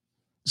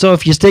 So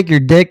if you stick your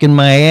dick in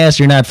my ass,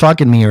 you're not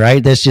fucking me,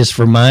 right? That's just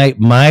for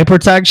my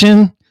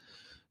protection?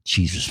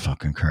 Jesus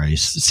fucking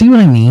Christ. See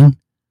what I mean?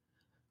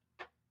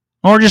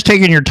 Or just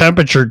taking your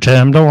temperature,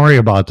 Tim. Don't worry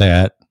about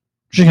that.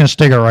 Just going to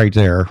stick it right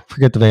there.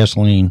 Forget the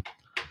Vaseline.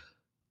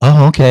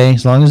 Oh, okay.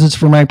 As long as it's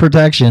for my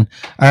protection.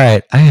 All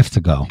right. I have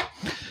to go.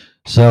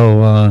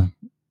 So,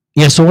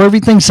 yeah, so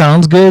everything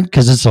sounds good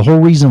because it's the whole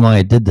reason why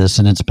I did this,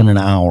 and it's been an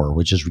hour,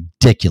 which is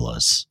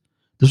ridiculous.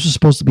 This was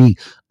supposed to be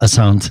a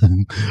sound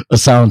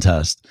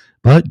test,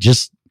 but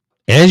just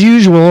as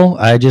usual,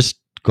 I just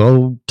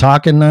go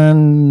talking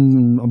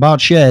on about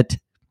shit.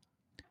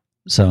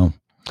 So,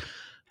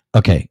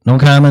 okay, no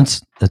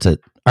comments. That's it.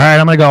 All right,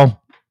 I'm gonna go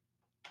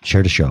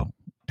share the show.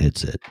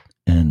 That's it.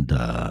 And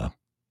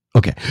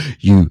okay,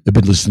 you have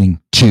been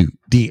listening to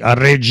the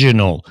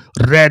original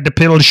Red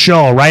Pill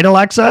Show, right,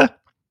 Alexa?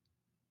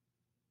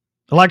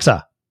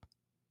 Alexa,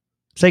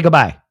 say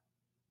goodbye.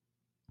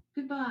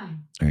 Goodbye.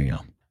 There you go.